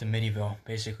you watch the Amityville,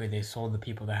 basically they sold the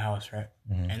people the house, right?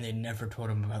 And they never told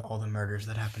them about all the murders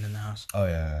that happened in the house. Oh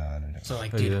yeah, I don't know. So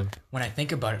like, dude, when I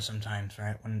think about it sometimes,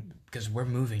 right? Because we're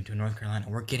moving to North Carolina,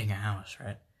 we're getting a house,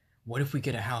 right? What if we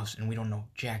get a house and we don't know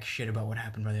jack shit about what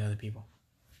happened by the other people?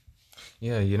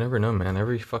 Yeah, you never know, man.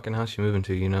 Every fucking house you move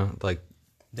into, you know, like,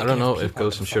 They I don't give know if people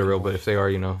ghosts the and shit are real, fucking but if they are,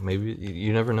 you know, maybe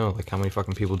you never know, like how many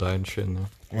fucking people died and shit in there.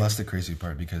 Well, that's the crazy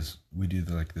part because we do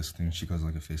this thing. She goes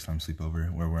like a FaceTime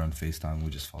sleepover where we're on FaceTime. We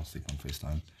just fall asleep on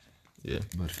FaceTime. Yeah.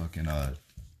 But fucking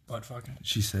But fucking.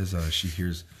 she says she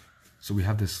hears. So we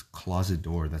have this closet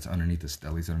door that's underneath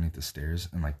underneath the stairs,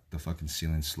 and like the fucking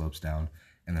ceiling slopes down,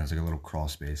 and there's like a little crawl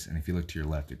space. And if you look to your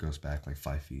left, it goes back like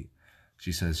 5 feet.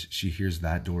 She says she hears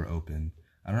that door open.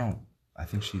 I don't know. I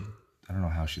don't know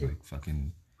how she like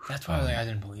fucking. That's why I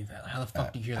didn't believe that. How the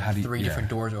fuck do you hear like do you- 3 different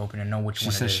doors open and know which She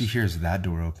one says it is? she hears that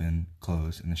door open,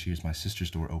 close, and then she hears my sister's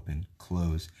door open,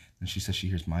 close. And she says she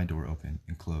hears my door open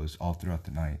and close all throughout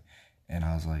the night. And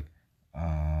I was like,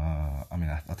 I mean,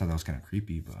 I thought that was kind of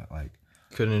creepy, but like.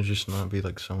 Couldn't it just not be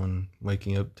like someone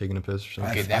waking up, taking a piss or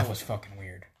something? Okay, that was fucking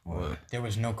weird. What? There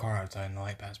was no car outside and the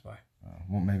light passed by.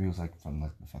 Well, maybe it was like from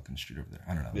like the fucking street over there.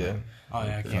 I don't know. Yeah. Oh,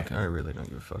 yeah, I can't. Fuck, I really don't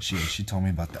give a fuck. She told me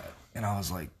about that, and I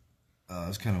was like, it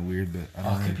was kind of weird, but I Oh,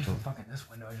 don't it could really. be from fucking this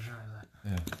window. I just realized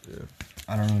that. Yeah.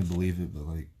 I don't really believe it, but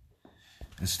like,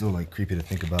 it's still like creepy to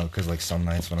think about because like some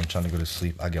nights when I'm trying to go to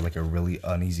sleep, I get like a really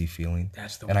uneasy feeling,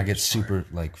 That's the and I get weirdest part. super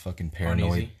like fucking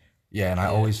paranoid. Uneasy? Yeah, and I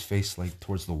always face like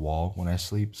towards the wall when I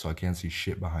sleep, so I can't see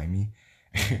shit behind me.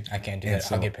 I can't do that.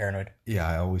 So, I'll get paranoid. Yeah,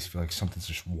 I always feel like something's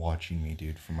just watching me,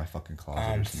 dude, from my fucking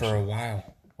closet. For a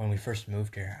while, when we first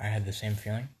moved here, I had the same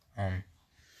feeling.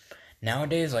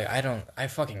 Nowadays, like, I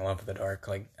fucking love the dark.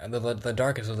 Like, the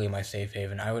dark is literally my safe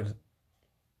haven. I would...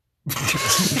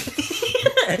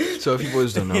 So if you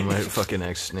boys don't know, my fucking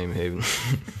ex named Haven.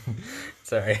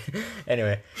 Sorry.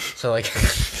 Anyway, so, like...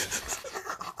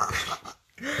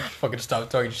 fucking stop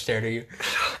talking, just stared at you.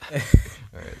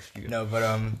 Alright, no,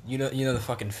 but you know the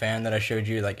fucking fan that I showed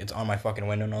you, like it's on my fucking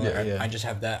window and all that. Yeah. I just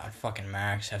have that on fucking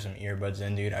max, have some earbuds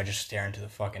in, dude. I just stare into the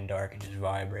fucking dark and just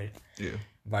vibrate. Yeah.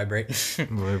 Vibrate.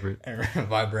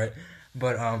 Vibrate.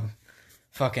 But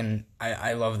fucking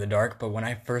I love the dark, but when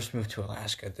I first moved to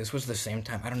Alaska, this was the same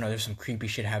time. I don't know, there's some creepy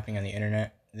shit happening on the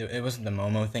internet. It wasn't the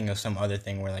Momo thing, it was some other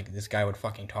thing where like this guy would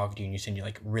fucking talk to you and you send you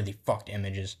like really fucked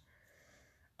images.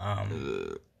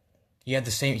 He had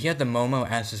the Momo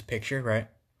as his picture, right?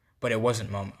 But it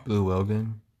wasn't Momo. Blue Whale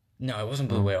game? No, it wasn't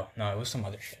Blue Whale. No, it was some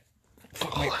other shit.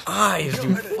 Fuck my eyes,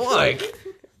 dude. Fuck.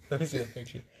 Let me see the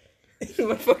picture.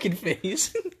 My fucking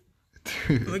face.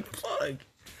 Dude. Like, fuck.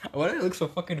 Why do I look so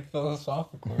fucking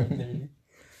philosophical right there?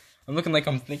 I'm looking like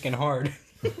I'm thinking hard.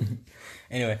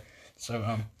 Anyway,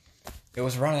 so, it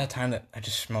was around that time that I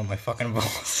just smelled my fucking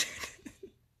balls.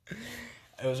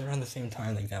 It was around the same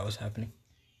time like that was happening.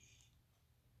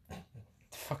 The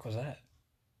fuck was that?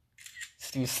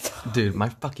 Steve, stop. Dude, my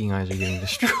fucking eyes are getting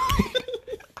destroyed.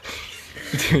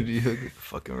 Dude, you look like a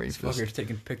fucking rapist. This fucker's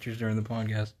taking pictures during the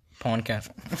podcast. Podcast.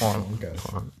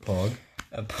 Pog.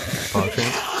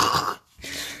 Podcast.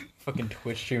 Fucking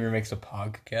Twitch streamer makes a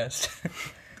podcast.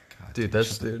 Dude,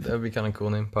 that'd be kind of cool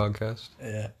name, podcast.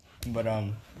 Yeah, but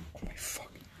oh my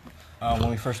fuck. When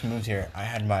we first moved here, I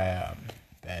had my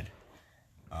bed.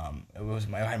 I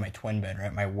had my twin bed,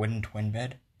 right? My wooden twin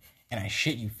bed. And I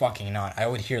shit you fucking not, I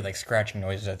would hear like scratching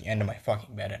noises at the end of my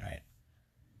fucking bed at night.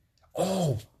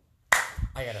 Oh!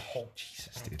 I got a whole...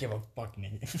 Jesus, dude. Give a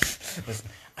fucking... Listen,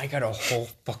 I got a whole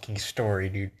fucking story,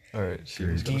 dude. Alright,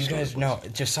 serious. Do you guys know...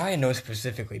 Josiah knows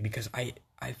specifically because I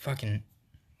fucking...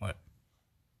 What?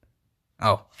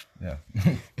 Oh. Yeah.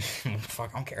 Fuck,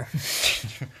 I don't care.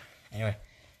 Anyway.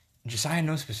 Josiah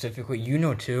knows specifically. You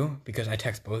know too, because I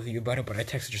text both of you about it, but I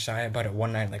texted Josiah about it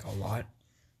one night like a lot.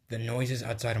 The noises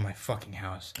outside of my fucking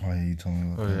house. Oh, yeah, you told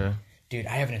me about that. Yeah. Dude,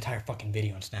 I have an entire fucking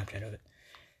video on Snapchat of it.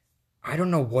 I don't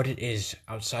know what it is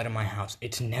outside of my house.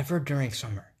 It's never during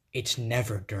summer. It's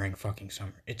never during fucking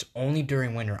summer. It's only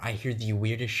during winter. I hear the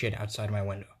weirdest shit outside of my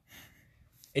window.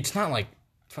 It's not like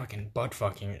fucking butt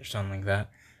fucking or something like that.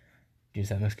 Is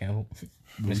that Miss Campbell?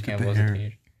 Miss Campbell was a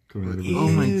teenager. Oh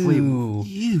my god.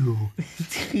 Ew.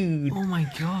 Dude. Oh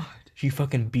my god. She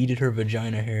fucking beaded her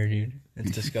vagina hair, dude.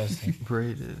 It's disgusting.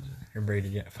 Braided. Or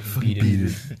braided, yeah. Fucking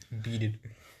beaded. Beaded.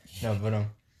 No, but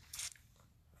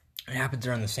it happens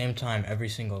around the same time every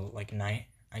single like night,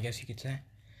 I guess you could say.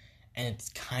 And it's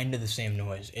kind of the same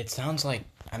noise. It sounds like,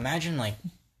 imagine like,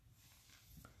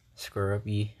 square up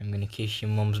ye, I'm gonna kiss your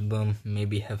mom's bum,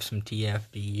 maybe have some tea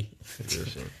after ye.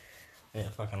 Yeah,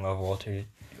 fucking love Walter.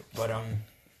 But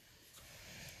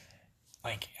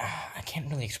like, I can't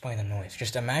really explain the noise.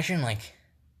 Just imagine, like,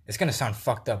 it's gonna sound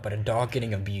fucked up, but a dog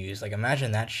getting abused. Like,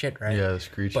 imagine that shit, right? Yeah, the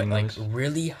screeching noise. But, noise. like,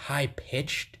 really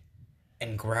high-pitched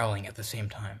and growling at the same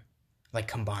time. Like,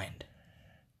 combined.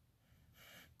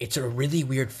 It's a really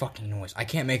weird fucking noise. I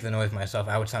can't make the noise myself.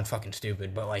 I would sound fucking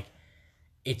stupid, but, like,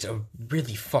 it's a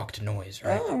really fucked noise,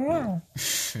 right?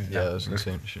 Yeah, that's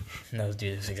insane shit. No,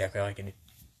 dude, it's exactly like it.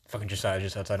 Fucking Josiah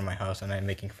just outside of my house and I'm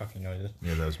making fucking noises.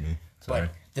 Yeah, that was me. Sorry. But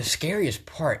the scariest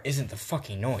part isn't the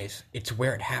fucking noise. It's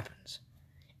where it happens.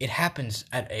 It happens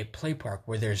at a play park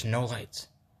where there's no lights.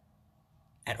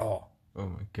 At all. Oh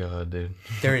my god, dude.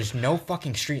 There is no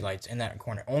fucking streetlights in that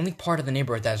corner. Only part of the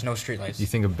neighborhood that has no streetlights. Do you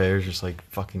think a bear's just like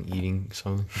fucking eating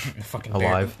something? Fucking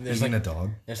alive? Bear. There's Eating like a dog?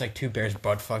 There's like 2 bears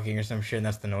butt fucking or some shit and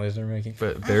that's the noise they're making.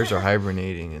 But bears are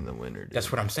hibernating in the winter, dude. That's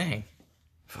what I'm saying.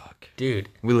 Fuck. Dude.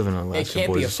 We live in Alaska, It can't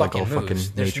boys. be a It's like fucking all moose.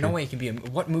 fucking There's nature. no way it can be a...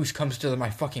 What moose comes to my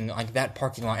fucking... Like, that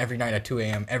parking lot every night at 2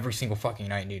 a.m. every single fucking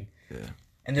night, dude? Yeah.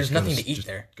 And there's Just nothing goes- to eat just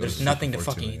there. goes There's to nothing sleep to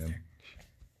before fucking 2 eat a.m. there.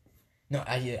 No,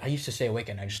 I used to stay awake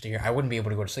at night just to hear... I wouldn't be able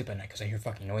to go to sleep at night because I hear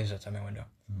fucking noises outside my window.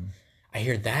 Mm-hmm. I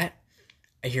hear that.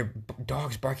 I hear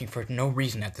dogs barking for no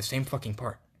reason at the same fucking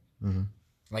part. Mm-hmm.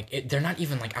 Like, they're not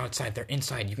even, like, outside. They're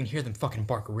inside. You can hear them fucking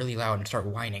bark really loud and start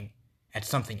whining at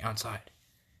something outside.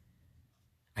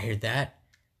 I hear that.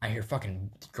 I hear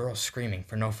fucking girls screaming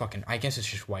for no fucking... I guess it's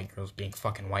just white girls being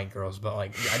fucking white girls, but,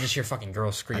 like, I just hear fucking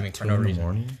girls screaming for no reason.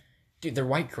 Morning? Dude, they're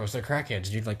white girls. They're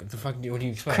crackheads, dude. Like, what the fuck? What do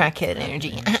you expect? Crackhead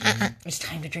energy. It's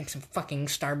time to drink some fucking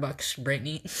Starbucks,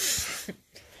 Brittany. It's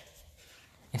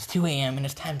 2 a.m. and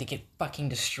it's time to get fucking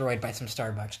destroyed by some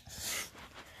Starbucks.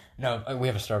 No, we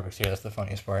have a Starbucks here. That's the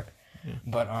funniest part. Yeah.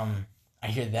 But, I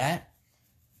hear that.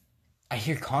 I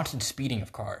hear constant speeding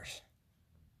of cars.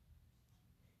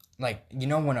 Like, you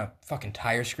know when a fucking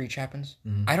tire screech happens?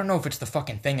 Mm-hmm. I don't know if it's the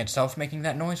fucking thing itself making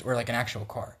that noise or, like, an actual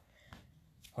car.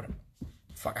 Hold on.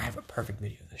 Fuck, I have a perfect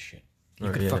video of this shit.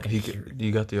 You could fucking hear it.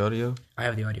 You got the audio? I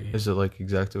have the audio here. Is it, like,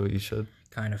 exactly what you said?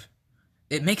 Kind of.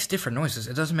 It makes different noises.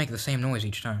 It doesn't make the same noise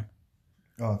each time.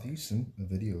 Oh, I think you sent a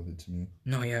video of it to me.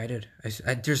 No, yeah, I did.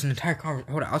 There's an entire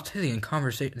conversation. Hold on, I'll tell you the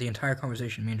entire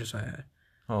conversation me and Josiah had.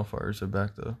 How far is it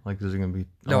back, though? Like, is it going to be...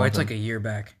 No, it's like a year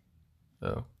back.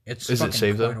 Oh. Is it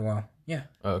saved, though? A while. Yeah.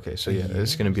 Oh, okay, so yeah,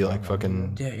 it's going to be like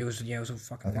fucking... Yeah, it was a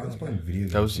fucking while ago.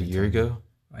 That was a year ago?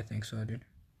 I think so, dude.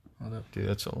 Hold up. Dude,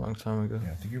 that's a long time ago.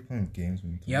 Yeah, I think you were playing games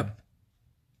when you came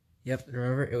Yep,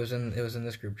 remember? It was in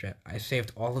this group chat. I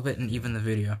saved all of it and even the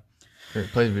video. Here,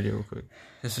 play the video real quick.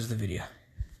 This is the video.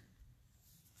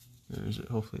 Is it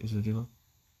D-Lo? I'm not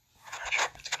sure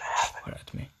if it's gonna happen. What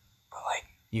to me? But like,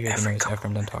 you hear the noise after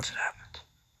I'm done talking.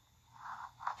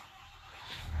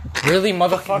 Really,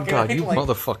 motherfucker? God, you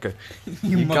motherfucker.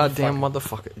 You goddamn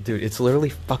motherfucker. Dude, it's literally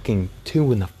fucking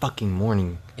 2 in the fucking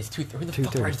morning. It's 2:30. Who the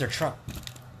fuck rides their truck?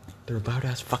 Their loud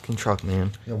ass fucking truck,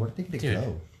 man. Yeah, where did they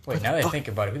go? Wait, now that I think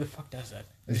about it, who the fuck does that?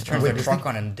 They just turns their truck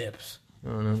on and dips. I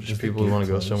don't know, just people who want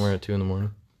to go somewhere at 2 in the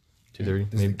morning.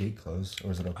 2:30, Does the gate close, or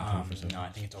is it open 24/7? No, I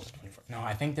think it's open 24. No,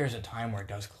 I think there's a time where it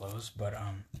does close, but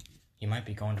you might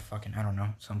be going to fucking, I don't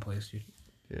know, someplace, dude.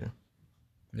 Yeah.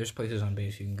 There's places on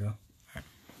base you can go. Right.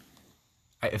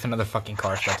 If another fucking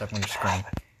car starts up, I'm gonna scream.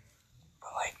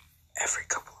 But like every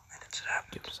couple of minutes it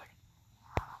happens. Give it a second.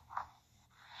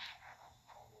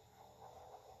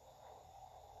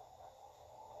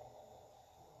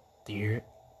 Do you hear it?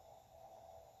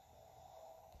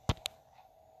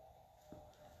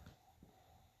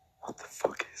 What the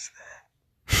fuck is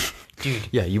that? Dude.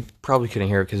 Yeah, you probably couldn't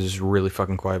hear it because it's really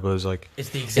fucking quiet, but it's like... It's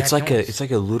the exact noise. It's like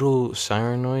a little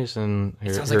siren noise, and...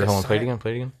 Here, hold on, play it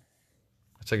again.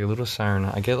 It's like a little siren.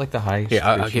 I get like the high... Yeah,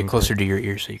 I'll get closer to your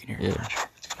ear so you can hear it. Yeah. I'm not sure if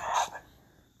it's gonna happen.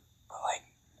 But like,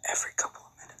 every couple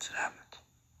of minutes it happens.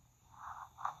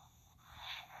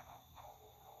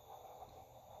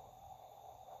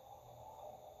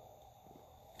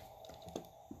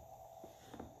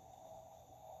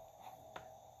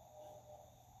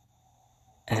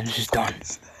 And then it's just done.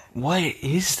 What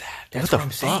is that? That's what I'm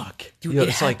the saying. fuck? Dude, Yo,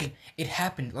 it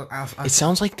happened. Look, it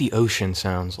sounds like the ocean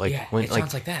sounds. Like yeah, when, it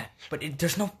sounds like that. But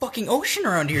there's no fucking ocean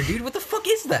around here, dude. What the fuck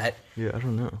is that? Yeah, I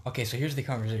don't know. Okay, so here's the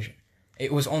conversation.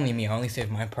 It was only me. I only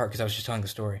saved my part because I was just telling the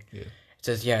story. Yeah. It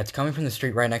says, yeah, it's coming from the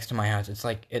street right next to my house. It's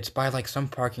by like some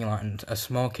parking lot and a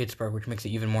small kids park, which makes it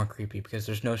even more creepy because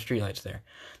there's no streetlights there.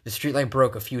 The streetlight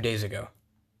broke a few days ago.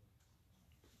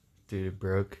 Dude, it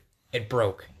broke. It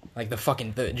broke. Like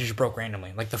it just broke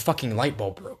randomly. Like the fucking light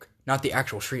bulb broke, not the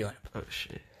actual street lamp. Oh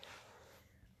shit.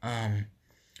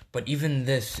 But even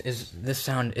this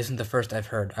sound isn't the first I've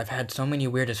heard. I've had so many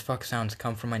weird as fuck sounds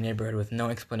come from my neighborhood with no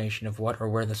explanation of what or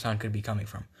where the sound could be coming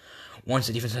from. Once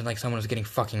it even sounded like someone was getting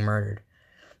fucking murdered.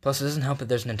 Plus, it doesn't help that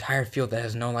there's an entire field that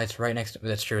has no lights right next to...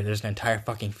 That's true. There's an entire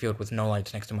fucking field with no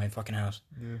lights next to my fucking house.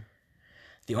 Yeah.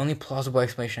 The only plausible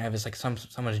explanation I have is like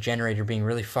someone's generator being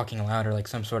really fucking loud or like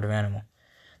some sort of animal.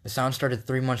 The sound started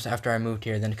 3 months after I moved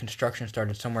here, then construction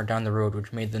started somewhere down the road,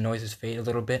 which made the noises fade a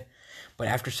little bit. But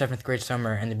after 7th grade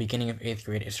summer and the beginning of 8th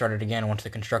grade, it started again once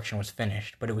the construction was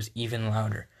finished, but it was even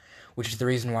louder. Which is the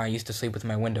reason why I used to sleep with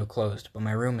my window closed, but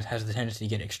my room has the tendency to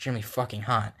get extremely fucking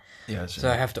hot. Yeah, so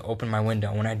I have to open my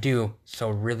window. When I do,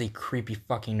 so really creepy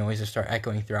fucking noises start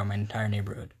echoing throughout my entire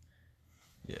neighborhood.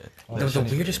 Yeah. The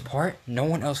weirdest part, no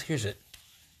one else hears it.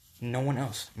 No one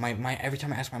else. My every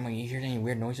time I ask my mom, you heard any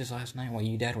weird noises last night while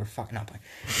you dad were fucking up?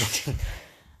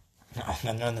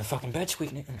 No, none of the fucking bed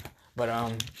squeaking. But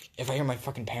if I hear my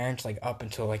fucking parents like up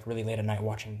until like really late at night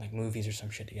watching like movies or some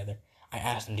shit together, I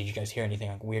asked them, did you guys hear anything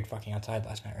like weird fucking outside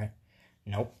last night, right?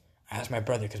 Nope. I asked my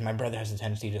brother, because my brother has a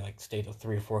tendency to like stay till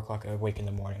 3 or 4 o'clock awake in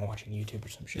the morning watching YouTube or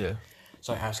some shit. Yeah.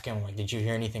 So I asked him, like, did you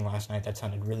hear anything last night that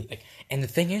sounded really like... And the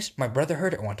thing is, my brother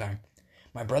heard it one time.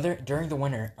 My brother, during the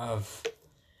winter of...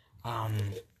 I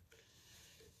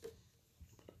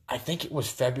think it was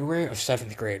February of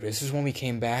 7th grade. This is when we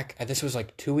came back. This was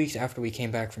like 2 weeks after we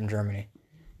came back from Germany.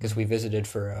 Because we visited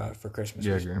for Christmas.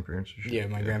 Yeah, grandparents. Yeah,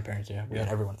 my grandparents, yeah. We had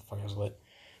everyone. The fuck, I was lit.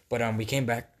 But we came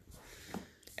back.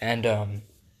 And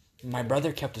my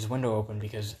brother kept his window open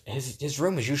because his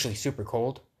room is usually super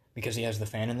cold. Because he has the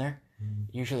fan in there.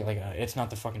 Usually, like, it's not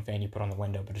the fucking fan you put on the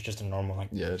window, but it's just a normal, like,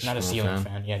 it's not a ceiling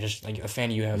fan. Yeah, just, like, a fan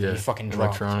you have, you fucking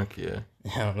dropped. Electronic, yeah.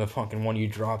 Yeah, the fucking one you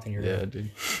dropped in your room. Yeah,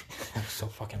 dude. That was so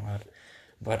fucking loud.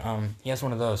 But, he has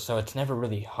one of those, so it's never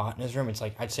really hot in his room. It's,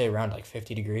 like, I'd say around, like,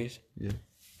 50 degrees. Yeah.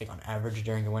 Like, on average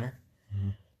during the winter. Mm-hmm.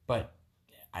 But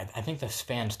I think this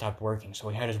fan stopped working, so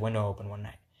he had his window open one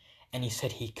night. And he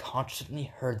said he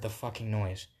constantly heard the fucking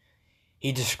noise.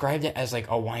 He described it as, like,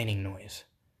 a whining noise.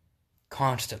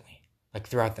 Constantly. Like,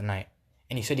 throughout the night.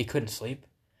 And he said he couldn't sleep.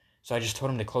 So I just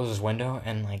told him to close his window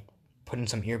and, like, put in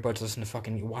some earbuds, listen to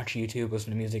fucking, watch YouTube,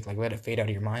 listen to music, like, let it fade out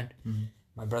of your mind. Mm-hmm.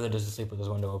 My brother doesn't sleep with his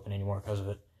window open anymore because of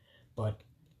it. But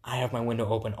I have my window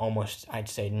open almost, I'd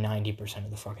say, 90%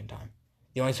 of the fucking time.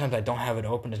 The only times I don't have it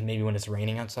open is maybe when it's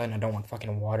raining outside and I don't want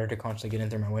fucking water to constantly get in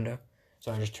through my window.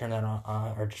 So I just turn that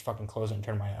on, or just fucking close it and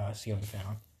turn my ceiling fan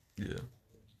on. Yeah.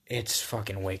 It's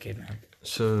fucking wicked, man.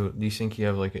 So, do you think you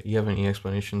have any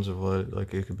explanations of what,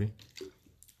 like, it could be?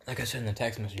 Like I said in the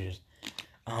text messages,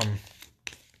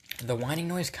 the whining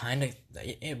noise it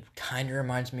kind of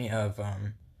reminds me of,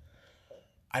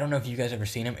 I don't know if you guys ever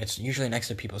seen them. It's usually next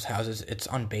to people's houses. It's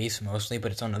on base mostly,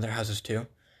 but it's on other houses too.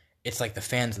 It's like the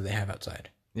fans that they have outside.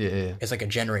 Yeah. It's like a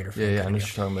generator fan. Yeah, I know what you're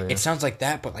talking about. Yeah. It sounds like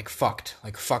that, but like fucked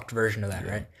version of that,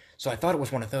 right? So I thought it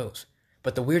was one of those.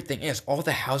 But the weird thing is, all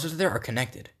the houses there are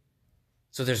connected.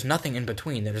 So there's nothing in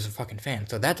between. There's a fucking fan.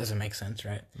 So that doesn't make sense,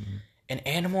 right? Mm-hmm. An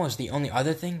animal is the only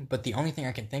other thing, but the only thing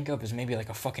I can think of is maybe like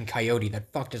a fucking coyote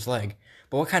that fucked his leg.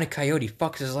 But what kind of coyote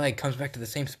fucks his leg, comes back to the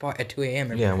same spot at 2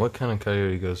 a.m. Yeah, what kind of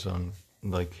coyote goes on,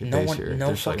 like, no base here? No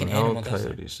There's fucking like animal no does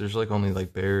coyotes. There's like only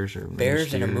like bears or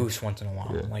bears and a moose once in a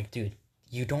while. Yeah. Like, dude,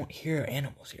 you don't hear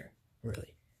animals here,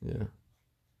 really. Yeah.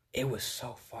 It was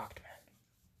so fucked, man.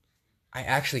 I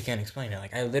actually can't explain it.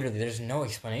 Like, there's no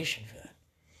explanation for that.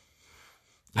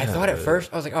 I thought at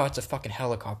first, I was like, oh, it's a fucking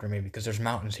helicopter maybe, because there's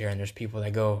mountains here and there's people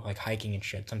that go, like, hiking and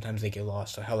shit. Sometimes they get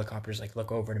lost, so helicopters, like,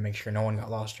 look over to make sure no one got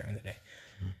lost during the day.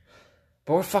 Mm-hmm.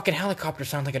 But what fucking helicopter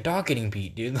sounds like a dog getting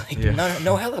beat, dude? Like,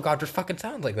 no helicopters fucking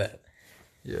sound like that.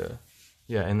 Yeah.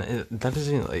 Yeah, and that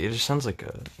doesn't, like, it just sounds like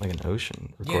an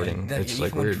ocean recording. Yeah, it's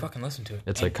like weird. When you fucking listen to it.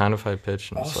 It's like kind of high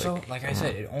pitched. Also, like I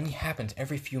said, it only happens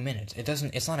every few minutes.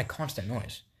 It's not a constant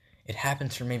noise. It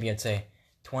happens for maybe, I'd say,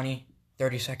 20,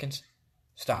 30 seconds.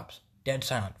 Stops. Dead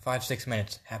silent. 5-6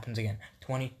 minutes. Happens again.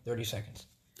 20, 30 seconds.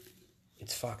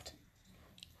 It's fucked.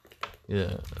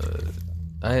 Yeah.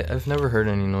 I've never heard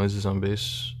any noises on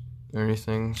base or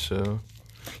anything, so...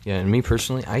 Yeah, and me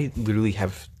personally, I literally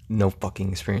have no fucking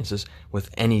experiences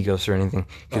with any ghosts or anything.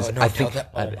 Because my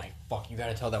fuck, you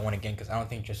gotta tell that one again, because I don't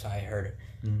think Josiah heard it.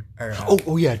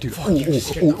 Oh yeah, dude. Fuck the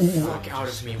fuck out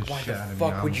of me. Why the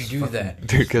fuck would you do that?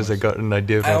 Dude, because I got an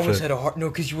idea of I almost had a heart... No,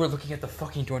 because you were looking at the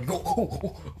fucking door and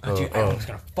go, dude, I almost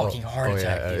got a fucking heart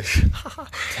attack, dude.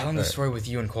 Tell him the story with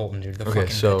you and Colton, dude. The fucking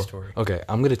dead story. Okay,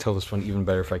 I'm gonna tell this one even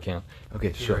better if I can.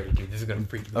 Okay, so... Ready, dude. This is gonna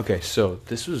freak you. Okay, so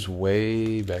this was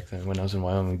way back then when I was in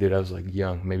Wyoming, dude. I was like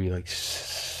young, maybe like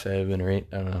 7 or 8.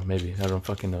 I don't know, maybe. I don't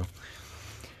fucking know.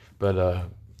 But,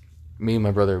 me and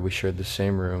my brother, we shared the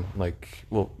same room. Like,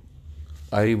 well,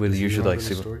 I would usually like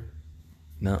sleep.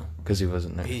 No, because he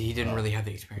wasn't there. He didn't really have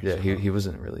the experience. Yeah, he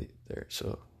wasn't really there.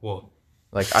 So, well,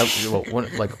 like I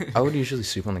would usually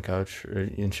sleep on the couch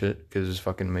and shit because it was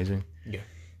fucking amazing. Yeah.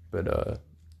 But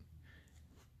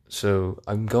so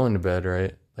I'm going to bed,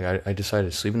 right? Like I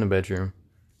decided to sleep in the bedroom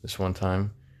this one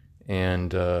time,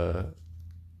 and I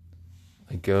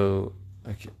go.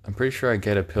 I'm pretty sure I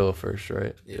get a pillow first,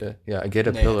 right? Yeah. I get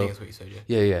a pillow. I think that's what you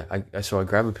said, yeah. So I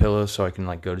grab a pillow so I can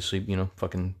like go to sleep,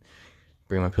 fucking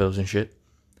bring my pillows and shit.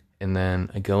 And then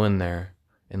I go in there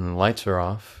and the lights are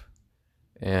off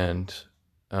and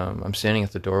I'm standing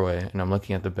at the doorway and I'm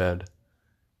looking at the bed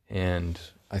and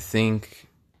I think,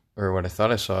 or what I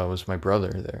thought I saw was my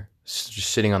brother there, just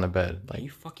sitting on the bed. Like,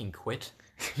 you fucking quit?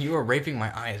 You are raping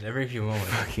my eyes every few moments.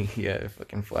 It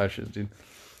fucking flashes, dude.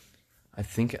 I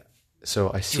think...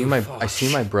 So I see my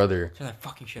brother. Turn that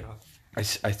fucking shit off. I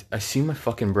see my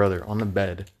fucking brother on the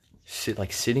bed,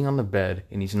 sitting on the bed,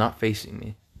 and he's not facing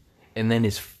me. And then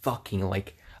his fucking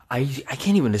like I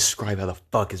can't even describe how the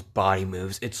fuck his body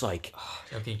moves. It's like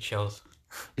I'm getting chills.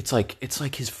 It's like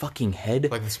his fucking head.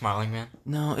 Like the smiling man?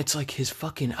 No, it's like his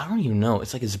fucking I don't even know.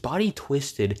 It's like his body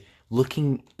twisted,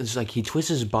 looking. It's like he twists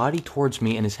his body towards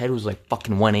me, and his head was like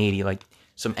fucking 180, like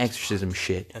some exorcism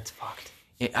shit. That's fucked.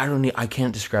 I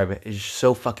can't describe it. It's just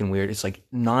so fucking weird. It's like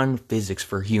non-physics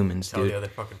for humans, dude. Tell the other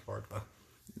fucking part, though.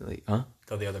 Like, huh?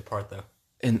 Tell the other part, though.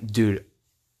 And, dude,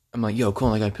 I'm like, yo,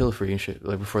 cool, I got a pillow for you and shit,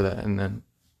 like, before that. And then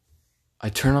I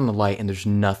turn on the light, and there's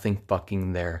nothing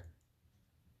fucking there.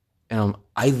 And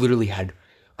I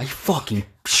fucking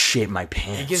shit my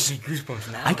pants. It gives me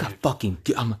goosebumps now. I got fucking.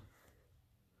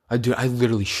 I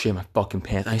literally shit my fucking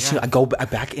pants. I go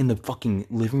back in the fucking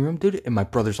living room, dude, and my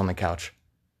brother's on the couch.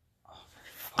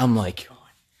 I'm like,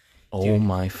 oh dude,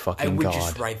 my fucking god. I would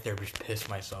just right there just piss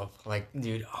myself. Like,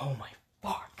 dude, oh my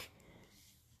fuck.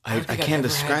 I can't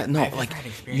describe. No, like,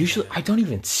 usually I don't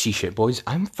even see shit, boys.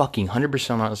 I'm fucking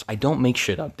 100% honest. I don't make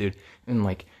shit up, dude. And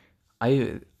like,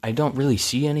 I don't really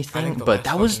see anything, but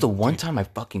that was the one time I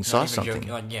fucking saw something.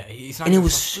 Like, yeah, and it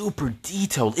was super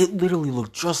detailed. It literally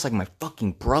looked just like my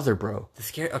fucking brother, bro. The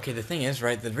thing is,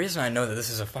 right, the reason I know that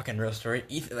this is a fucking real story,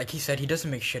 like he said, he doesn't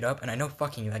make shit up, and I know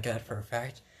fucking like that for a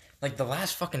fact. Like, the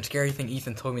last fucking scary thing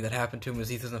Ethan told me that happened to him was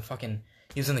he was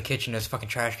in the kitchen, his fucking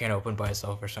trash can opened by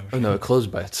itself or something. Oh, no, it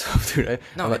closed by itself, dude. It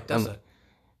doesn't.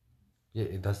 Yeah,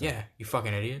 it doesn't. Yeah, you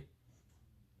fucking idiot.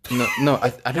 No,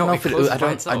 I don't know if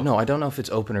I don't know if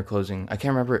it's open or closing. I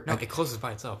can't remember. No, it closes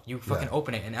by itself. You fucking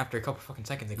open it, and after a couple fucking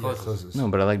seconds, it closes. No,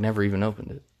 but I like never even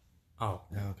opened it. Oh,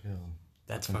 yeah, okay.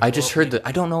 That's fucking. I just heard that.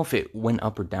 I don't know if it went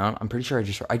up or down. I'm pretty sure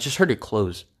I just heard it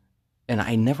close, and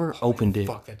I never opened it.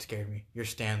 Fuck, that scared me. Your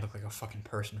stand looked like a fucking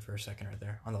person for a second right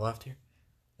there on the left here.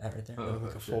 That right there, looked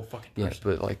like a full fucking person. Yeah,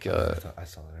 but like, I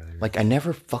saw that earlier. Like I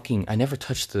never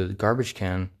touched the garbage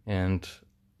can, and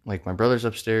like my brother's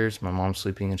upstairs, my mom's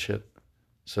sleeping and shit.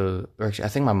 So, actually, I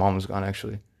think my mom was gone,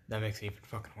 actually. That makes it even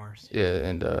fucking worse. Yeah,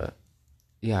 and,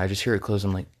 I just hear it close.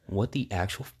 I'm like, what the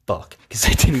actual fuck? Because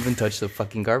I didn't even touch the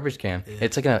fucking garbage can. Yeah.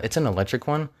 It's an electric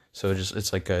one, so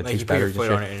it's like it takes batteries and shit. You put your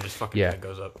foot on it and it just fucking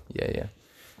goes up. Yeah.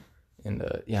 And,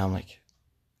 I'm like,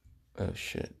 oh,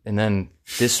 shit. And then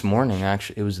this morning,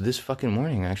 actually, it was this fucking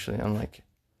morning, actually. I'm like,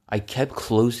 I kept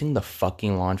closing the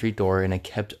fucking laundry door, and I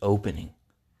kept opening.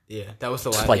 Yeah, that was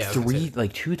the last.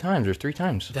 Like 2 times or 3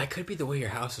 times. That could be the way your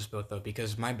house is built, though,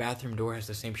 because my bathroom door has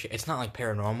the same shit. It's not like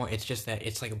paranormal. It's just that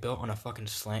it's like built on a fucking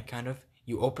slant, kind of.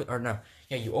 You open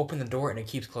the door and it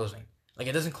keeps closing. Like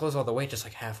it doesn't close all the way, just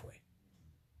like halfway.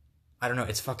 I don't know.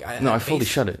 It's fucking. I fully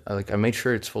shut it. I made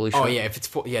sure it's fully shut. Oh yeah, if it's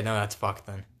full, no, that's fucked.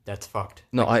 Then that's fucked.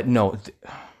 No, oh my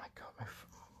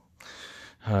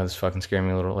god, this fucking scared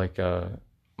me a little. Like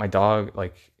my dog,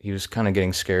 like he was kind of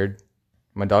getting scared.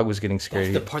 My dog was getting scared.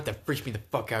 That's the part that freaked me the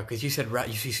fuck out, because you said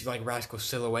you see like Rascal's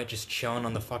silhouette just chilling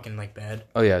on the fucking like bed.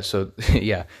 Oh yeah, so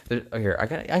yeah. Here, I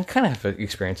kind of have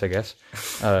experience, I guess.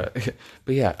 But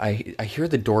yeah, I hear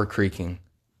the door creaking.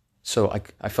 So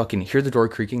I fucking hear the door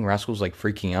creaking. Rascal's like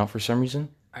freaking out for some reason.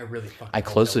 I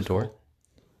close the door.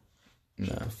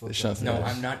 No, there's nothing. No,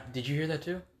 I'm not. Did you hear that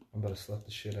too? I'm about to slap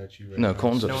the shit out you right now. No, now.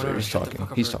 Colin's upstairs. He's talking.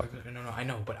 He's talking. No, I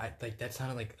know, but that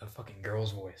sounded like a fucking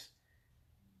girl's voice.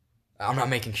 I'm not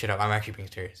making shit up. I'm actually being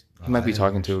serious. He might be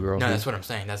talking to a girl. No, that's what I'm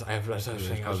saying. That's what I'm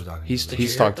saying.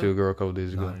 He's talked to a girl a couple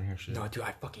days ago. No, I didn't hear shit. No, dude,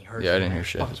 I fucking heard. Yeah, I didn't hear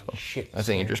shit as well. I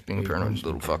think you're just being paranoid,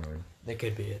 little fuck. That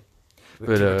could be it. But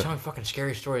we're telling fucking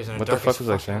scary stories. And what the fuck was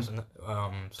I saying?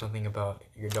 Something about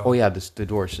your dog. Oh yeah, the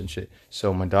doors and shit.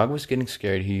 So my dog was getting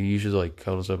scared. He usually like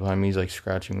cuddles up behind me. He's like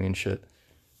scratching me and shit.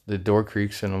 The door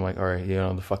creaks and I'm like, all right,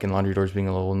 the fucking laundry door's being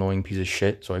a little annoying piece of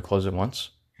shit. So I close it once.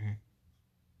 Mm-hmm.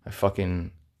 I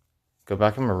fucking go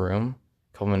back in my room.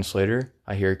 A couple minutes later,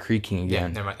 I hear it creaking again. Yeah,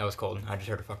 never mind. That was Colton. I just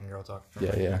heard a fucking girl talk.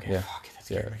 Yeah. Fuck, that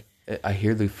scared me. I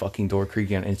hear the fucking door creak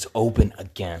again, and it's open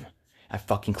again. I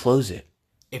fucking close it.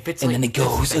 Then it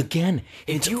goes again.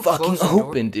 It's fucking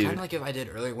open, dude. Kind of like if I did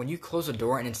earlier. When you close a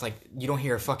door and it's like, you don't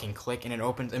hear a fucking click and it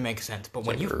opens, it makes sense. But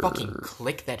when you fucking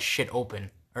click that shit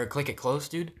open, or click it close,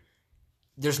 dude,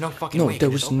 there's no fucking way. No, there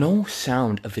was no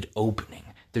sound of it opening.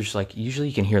 There's like, usually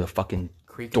you can hear the fucking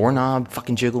doorknob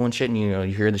fucking jiggle and shit, and you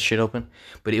hear the shit open.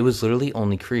 But it was literally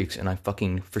only creaks, and I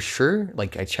fucking, for sure,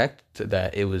 like I checked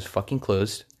that it was fucking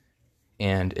closed,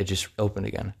 and it just opened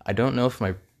again. I don't know if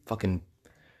my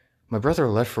brother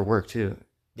left for work too.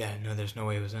 Yeah, no, there's no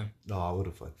way it was him. No, I would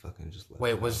have fucking just left.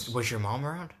 Wait, was your mom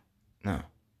around? No.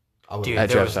 Dude,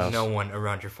 there was no one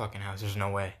around your fucking house. There's no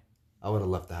way. I would have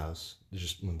left the house.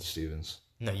 Just went to Stevens.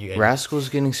 No, you. Rascal's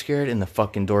getting scared and the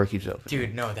fucking door keeps open.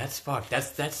 Dude, no, that's fucked.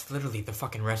 That's literally the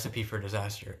fucking recipe for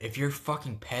disaster. If your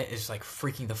fucking pet is like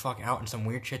freaking the fuck out and some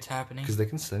weird shit's happening, because they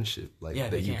can sense shit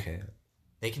that you can't.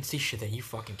 They can see shit that you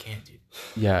fucking can't, dude.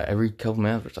 Yeah, every couple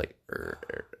minutes it's like,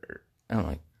 and I'm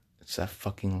like, it's that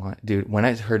fucking line, dude. When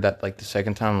I heard that like the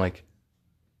second time, like,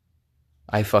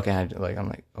 I fucking had like, I'm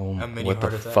like, oh, what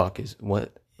the fuck is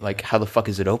what? Like, how the fuck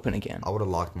is it open again? I would have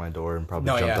locked my door and probably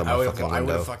jumped out my fucking window. I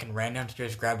would have fucking ran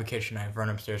downstairs, grabbed a kitchen knife, run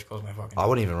upstairs, close my fucking door. I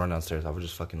wouldn't even run downstairs. I would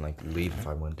just fucking like leave if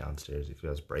I went downstairs. If I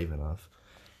was brave enough,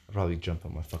 I'd probably jump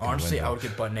out my fucking window. Honestly, I would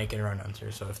get butt naked and run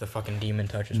downstairs. So if the fucking demon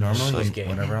touches me, normally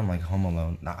whenever I'm like home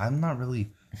alone, now I'm not really.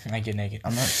 I get naked.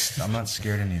 I'm not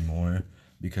scared anymore.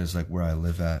 because like where I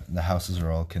live at, the houses are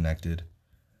all connected.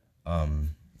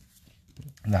 I'm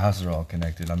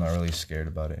not really scared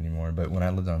about it anymore. But when I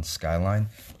lived on Skyline,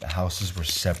 the houses were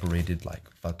separated like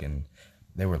fucking.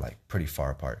 They were like pretty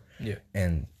far apart. Yeah.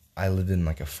 And I lived in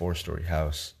like a 4-story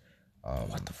house.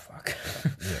 What the fuck?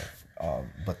 Yeah.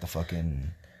 But the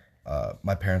fucking.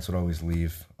 My parents would always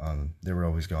leave. They were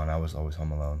always gone. I was always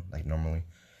home alone, like normally.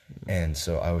 And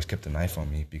so I always kept a knife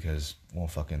on me because, well,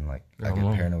 fucking like I get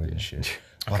paranoid and shit.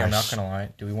 Okay, I'm not gonna lie.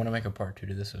 Do we want to make a part 2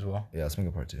 to this as well? Yeah, let's make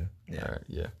a part 2. Yeah. All right,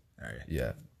 yeah. All right.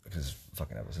 Yeah, because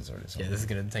fucking episode's already. Yeah, this is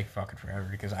gonna take fucking forever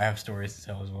because I have stories to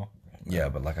tell as well. Yeah,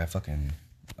 but like I fucking,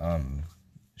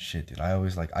 shit, dude. I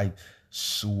always like I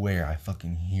swear I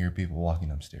fucking hear people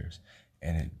walking upstairs,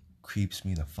 and it creeps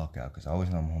me the fuck out because I always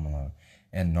know I'm home alone.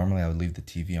 And normally I would leave the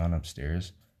TV on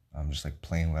upstairs. I'm just like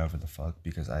playing whatever the fuck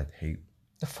because I hate.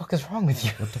 The fuck is wrong with you?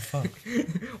 What the fuck?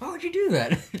 Why would you do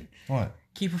that? What?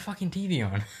 Keep a fucking TV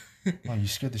on. Oh, you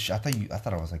scared the shit. I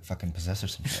thought I was like fucking possessed or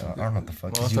some shit. I don't know what the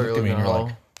fuck. Well, I Because you thought looked at me and you're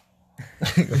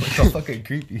like, it's so fucking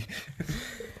creepy.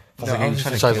 I was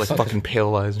like, Besides like fucking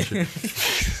pale eyes and shit.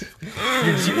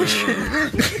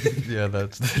 Yeah,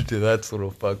 that's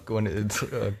little fuck when it's,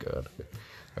 oh god.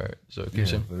 Alright, so keep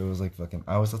saying. But it was like fucking.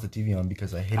 I always left the TV on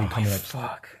because I hated coming up.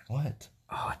 Fuck. What?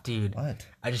 Oh, dude. What?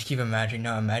 I just keep imagining.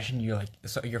 No, imagine you're like,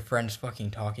 so your friend's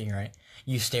fucking talking, right?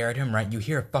 You stare at him, right? You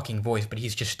hear a fucking voice, but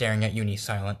he's just staring at you and he's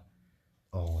silent.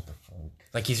 Oh, what the fuck?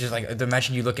 Like, he's just like,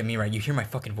 imagine you look at me, right? You hear my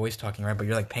fucking voice talking, right? But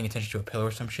you're like paying attention to a pillow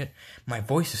or some shit. My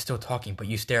voice is still talking, but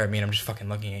you stare at me and I'm just fucking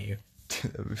looking at you.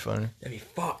 That'd be funny. That'd be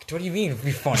fucked. What do you mean it'd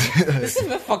be funny? This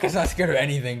motherfucker's not scared of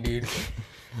anything, dude.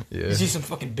 Yeah. You see some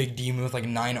fucking big demon with like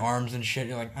 9 arms and shit.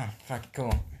 You're like, oh, fuck,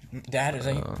 cool. Dad, is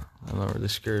that you? I'm not really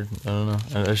scared. I don't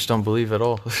know. I just don't believe at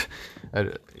all.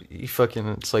 You fucking,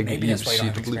 it's like Maybe you that's why you don't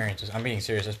have see the belief. experiences. I'm being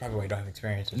serious. That's probably why you don't have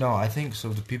experiences. No, I think so.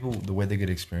 The people, the way they get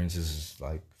experiences is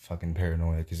like fucking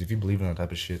paranoia. Because if you believe in that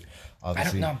type of shit, I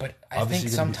obviously. don't know, but I obviously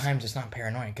think you're gonna be- sometimes it's not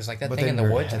paranoid. Because like that But thing in then the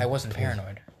your woods, head I wasn't plays-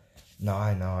 paranoid. No,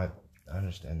 I know. I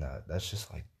understand that. That's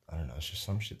just like, I don't know. It's just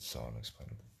some shit so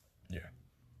unexplainable. Yeah.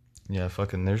 Yeah,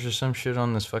 fucking, there's just some shit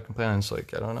on this fucking planet. It's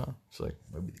like, I don't know. It's like,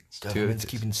 Maybe it's the government's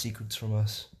keeping secrets from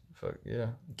us. fuck, yeah.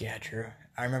 Yeah, true.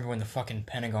 I remember when the fucking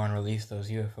Pentagon released those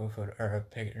UFO photos, or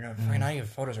not even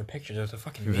photos or pictures. It was a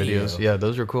fucking video. Videos. Yeah,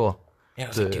 those are cool. Yeah, I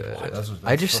was like, The- dude, what?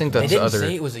 I just think They that's didn't other.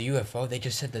 say it was a UFO. They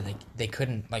just said that they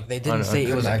couldn't, like, they I didn't know, say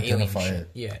it was couldn't an alien identify shit. it.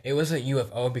 Yeah, it was a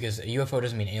UFO because a UFO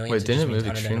doesn't mean aliens. Wait, it didn't just it means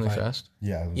move extremely unidentified. fast?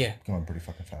 Yeah, it was Yeah. going pretty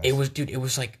fucking fast. It was, dude. It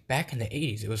was like back in the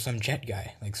 80s. It was some jet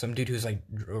guy, like some dude who's like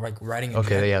riding. A jet.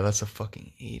 Okay, yeah, that's a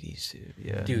fucking 80s, dude.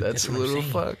 Yeah, Dude, that's that's a what I'm little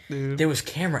saying. fuck, dude. There was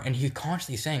camera, and he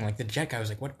constantly saying, like, the jet guy was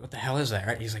like, "What the hell is that?"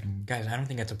 Right? He's like, "Guys, I don't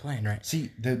think that's a plane, right?"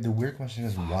 See, the weird question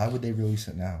is, why would they release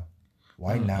it now?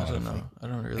 Why now? I don't It's know. like- I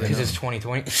don't really Because know. it's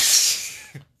 2020.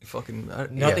 Fucking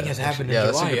Nothing has happened in that's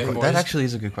a July good yet, que- boys. That actually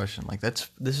is a good question. Like this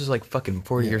is like fucking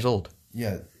 40 years old.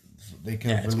 Yeah, they could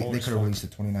have it's old as fuck. released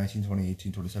it 2019,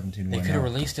 2018, 2017. They Why could have now?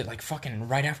 released it like fucking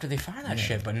right after they found that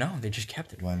shit, but no, they just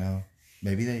kept it. Why now?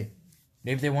 Maybe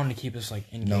Maybe they wanted to keep us like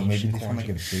engaged. no. Maybe in they found like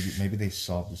quarantine. a bigger. Maybe they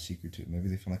solved the secret to it. Maybe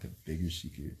they found like a bigger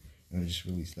secret and they just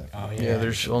released that. Oh Yeah, yeah,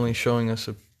 they're just only showing us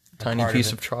a tiny part of piece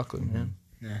it. of chocolate, man.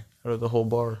 Yeah. Out of the whole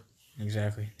bar.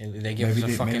 Exactly. They give Maybe us a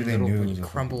they- fucking maybe they knew it little was a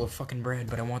crumble of fucking bread,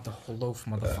 but I want the whole loaf,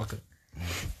 motherfucker.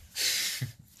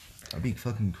 That'd be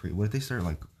fucking crazy. What if they start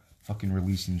like fucking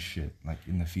releasing shit like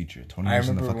in the future, 20 years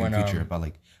in the remember fucking when, future about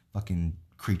like fucking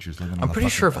creatures living on I'm the pretty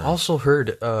fucking sure I've earth? also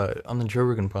heard on the Joe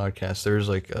Rogan podcast. There's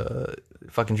like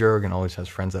fucking Joe Rogan always has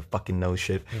friends that fucking know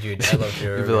shit. Dude, I love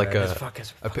Joe It'd be Rogan, like right? This fuck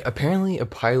is apparently a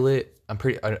pilot. I'm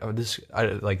pretty. This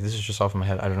is just off my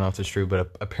head. I don't know if it's true,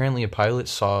 but apparently a pilot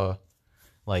saw,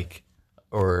 like,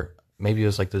 or maybe it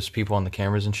was like those people on the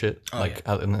cameras and shit,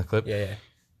 out in the clip. yeah.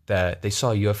 That they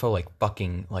saw a UFO like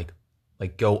fucking like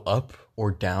go up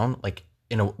or down like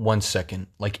in a 1 second,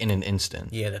 like in an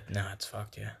instant. Yeah, it's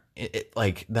fucked, yeah. It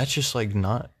like that's just like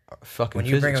not fucking When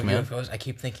you bring physics, up man. UFOs, I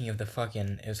keep thinking of the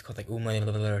fucking, it was called like Uma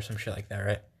or some shit like that,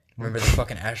 right? Remember the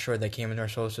fucking asteroid that came into our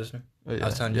solar system? Oh, yeah. I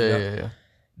was telling you yeah, about? yeah.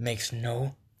 Makes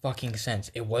no fucking sense.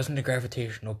 It wasn't a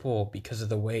gravitational pull because of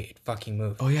the way it fucking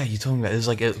moved. Oh yeah, you told me that. It was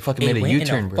like it fucking It made a went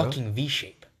U-turn, in a bro. fucking V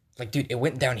shape. Like, dude, it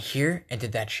went down here and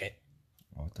did that shit.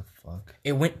 What the fuck?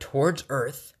 It went towards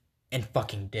Earth and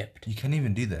fucking dipped. You can't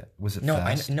even do that. Was it No,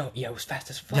 fast? yeah, it was fast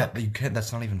as fuck. Yeah, but you can't.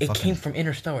 That's not even. It fucking, came from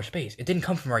interstellar space. It didn't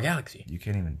come from our galaxy. You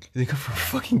can't even. Did they come from a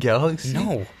fucking galaxy?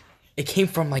 No. It came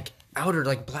from like outer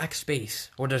like black space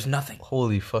where there's nothing.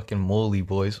 Holy fucking moly,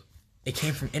 boys. It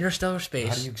came from interstellar space.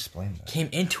 How do you explain that? Came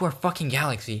into our fucking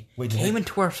galaxy, Wait, did came it-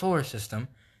 into our solar system,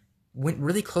 went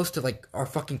really close to like our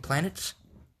fucking planets,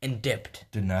 and dipped.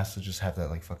 Did NASA just have that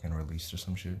like fucking released or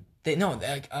some shit? They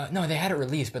had it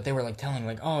released, but they were like telling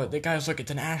like, oh, the guys, look,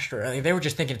 it's an asteroid. Like, they were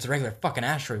just thinking it's a regular fucking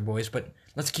asteroid, boys. But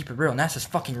let's keep it real. NASA's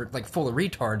fucking like full of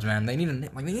retards, man. They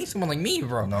need someone like me,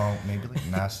 bro. No, maybe like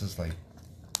NASA's like,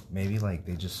 maybe like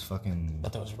they just fucking. I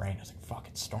thought that was rain. I was like, fuck,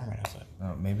 it's storming. I was like,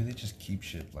 No, maybe they just keep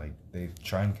shit like they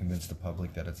try and convince the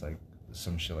public that it's like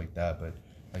some shit like that, but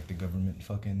like the government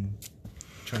fucking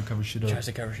trying to cover shit up. Tries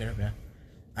to cover shit up, yeah.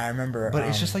 I remember, But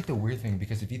it's just like the weird thing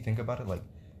because if you think about it, like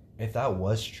if that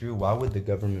was true, why would the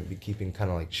government be keeping kind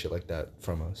of like shit like that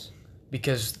from us?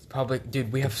 because public,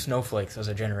 dude, we have snowflakes as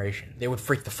a generation. They would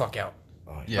freak the fuck out.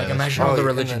 Oh, Yeah, like that's imagine all the true.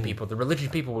 religion people. The religion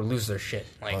people would lose their shit.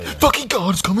 Like, Oh, yeah. Fucking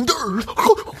God's coming to Earth.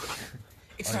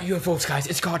 it's not UFOs, guys.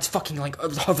 It's God's fucking like a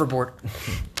hoverboard.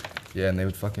 Yeah, and they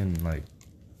would fucking like,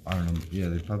 I don't know. Yeah,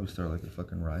 they'd probably start like a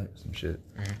fucking riot, or some shit.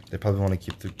 They probably want to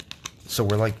keep the. So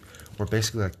we're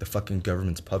basically like the fucking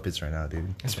government's puppets right now,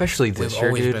 dude. Especially this We've year,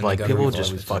 always dude. been Like the people government. just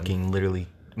Always been. fucking literally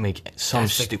make some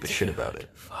That's the- stupid shit about it.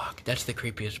 Fuck, that's the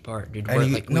creepiest part, dude. And We're,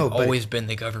 you- like, no, we've but- always been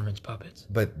the government's puppets.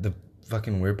 But the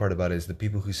fucking weird part about it is the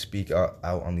people who speak out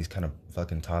on these kind of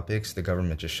fucking topics, the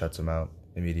government just shuts them out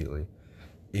immediately.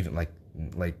 Even like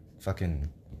fucking,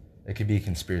 it could be a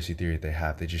conspiracy theory that they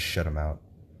have. They just shut them out.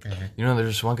 You know, there's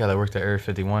this one guy that worked at Area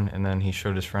 51, and then he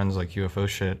showed his friends like UFO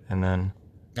shit, and then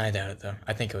I doubt it though.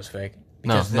 I think it was fake.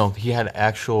 no, he had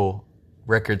actual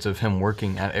records of him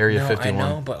working at Area 51. I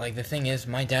know, but like the thing is,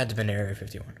 my dad's been to Area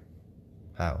 51.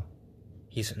 How?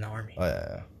 He's in the army. Oh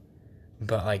yeah.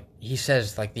 But like he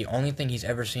says, like the only thing he's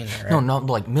ever seen there. No, not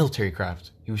like military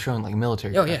craft. He was showing like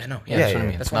military. Oh, craft. yeah, no, yeah, yeah, that's what I yeah.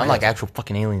 mean. That's It's why not I like was- actual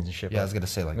fucking aliens and shit. Yeah, I but, was gonna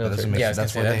say like that Military. doesn't make Yeah, I was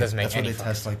sense. gonna say, that doesn't make that's why any they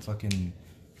fucking test like fucking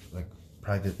like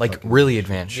private like fucking- really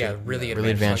advanced shit. Yeah, really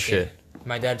advanced like, shit.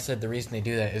 My dad said the reason they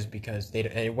do that is because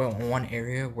they went in one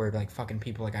area where like fucking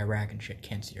people like Iraq and shit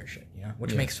can't see our shit, you know,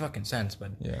 which makes fucking sense.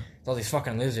 But Yeah. all these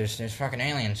fucking losers, there's fucking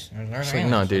aliens. There's It's like,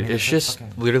 aliens. no, dude, I mean, it's it's just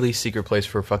fucking- literally secret place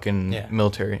for fucking Yeah.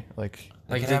 military. Like,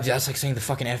 Like Yeah. that's like saying the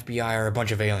fucking FBI are a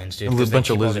bunch of aliens, dude. A 'cause they bunch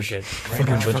of keep all the losers. shit. Right Fucking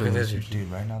now, bunch of fucking losers. dude,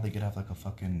 right now they could have like a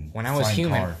fucking When I was flying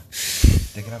human. car.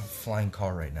 They could have a flying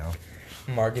car right now.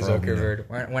 Mark For all we know.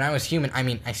 Zuckerberg. When I was human, I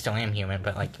mean, I still am human,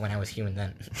 but like when I was human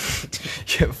then.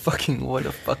 yeah, fucking what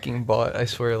a fucking bot! I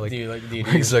swear, like, Dude, like, dude,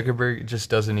 Mark Zuckerberg just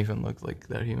doesn't even look like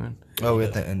that human. Oh, we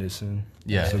have to end it soon.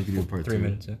 Yeah. So we can do a part 3 two.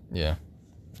 minutes. Yeah.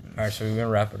 All right, so we're gonna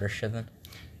wrap with our shit then.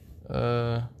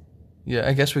 Yeah,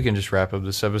 I guess we can just wrap up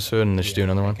this episode and just do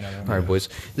another one. make another one. All right, boys.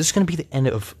 This is gonna be the end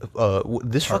of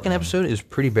this fucking episode. Is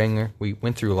pretty banger. We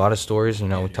went through a lot of stories. You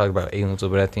know, we talked about aliens a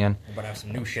little bit at the end. We're about to have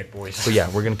some new shit, boys. But yeah,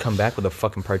 we're gonna come back with a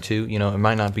fucking part 2. You know, it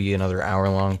might not be another hour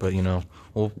long, but you know,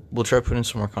 we'll try putting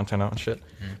some more content out and shit.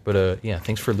 But yeah,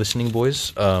 thanks for listening,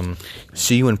 boys.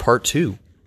 See you in part 2.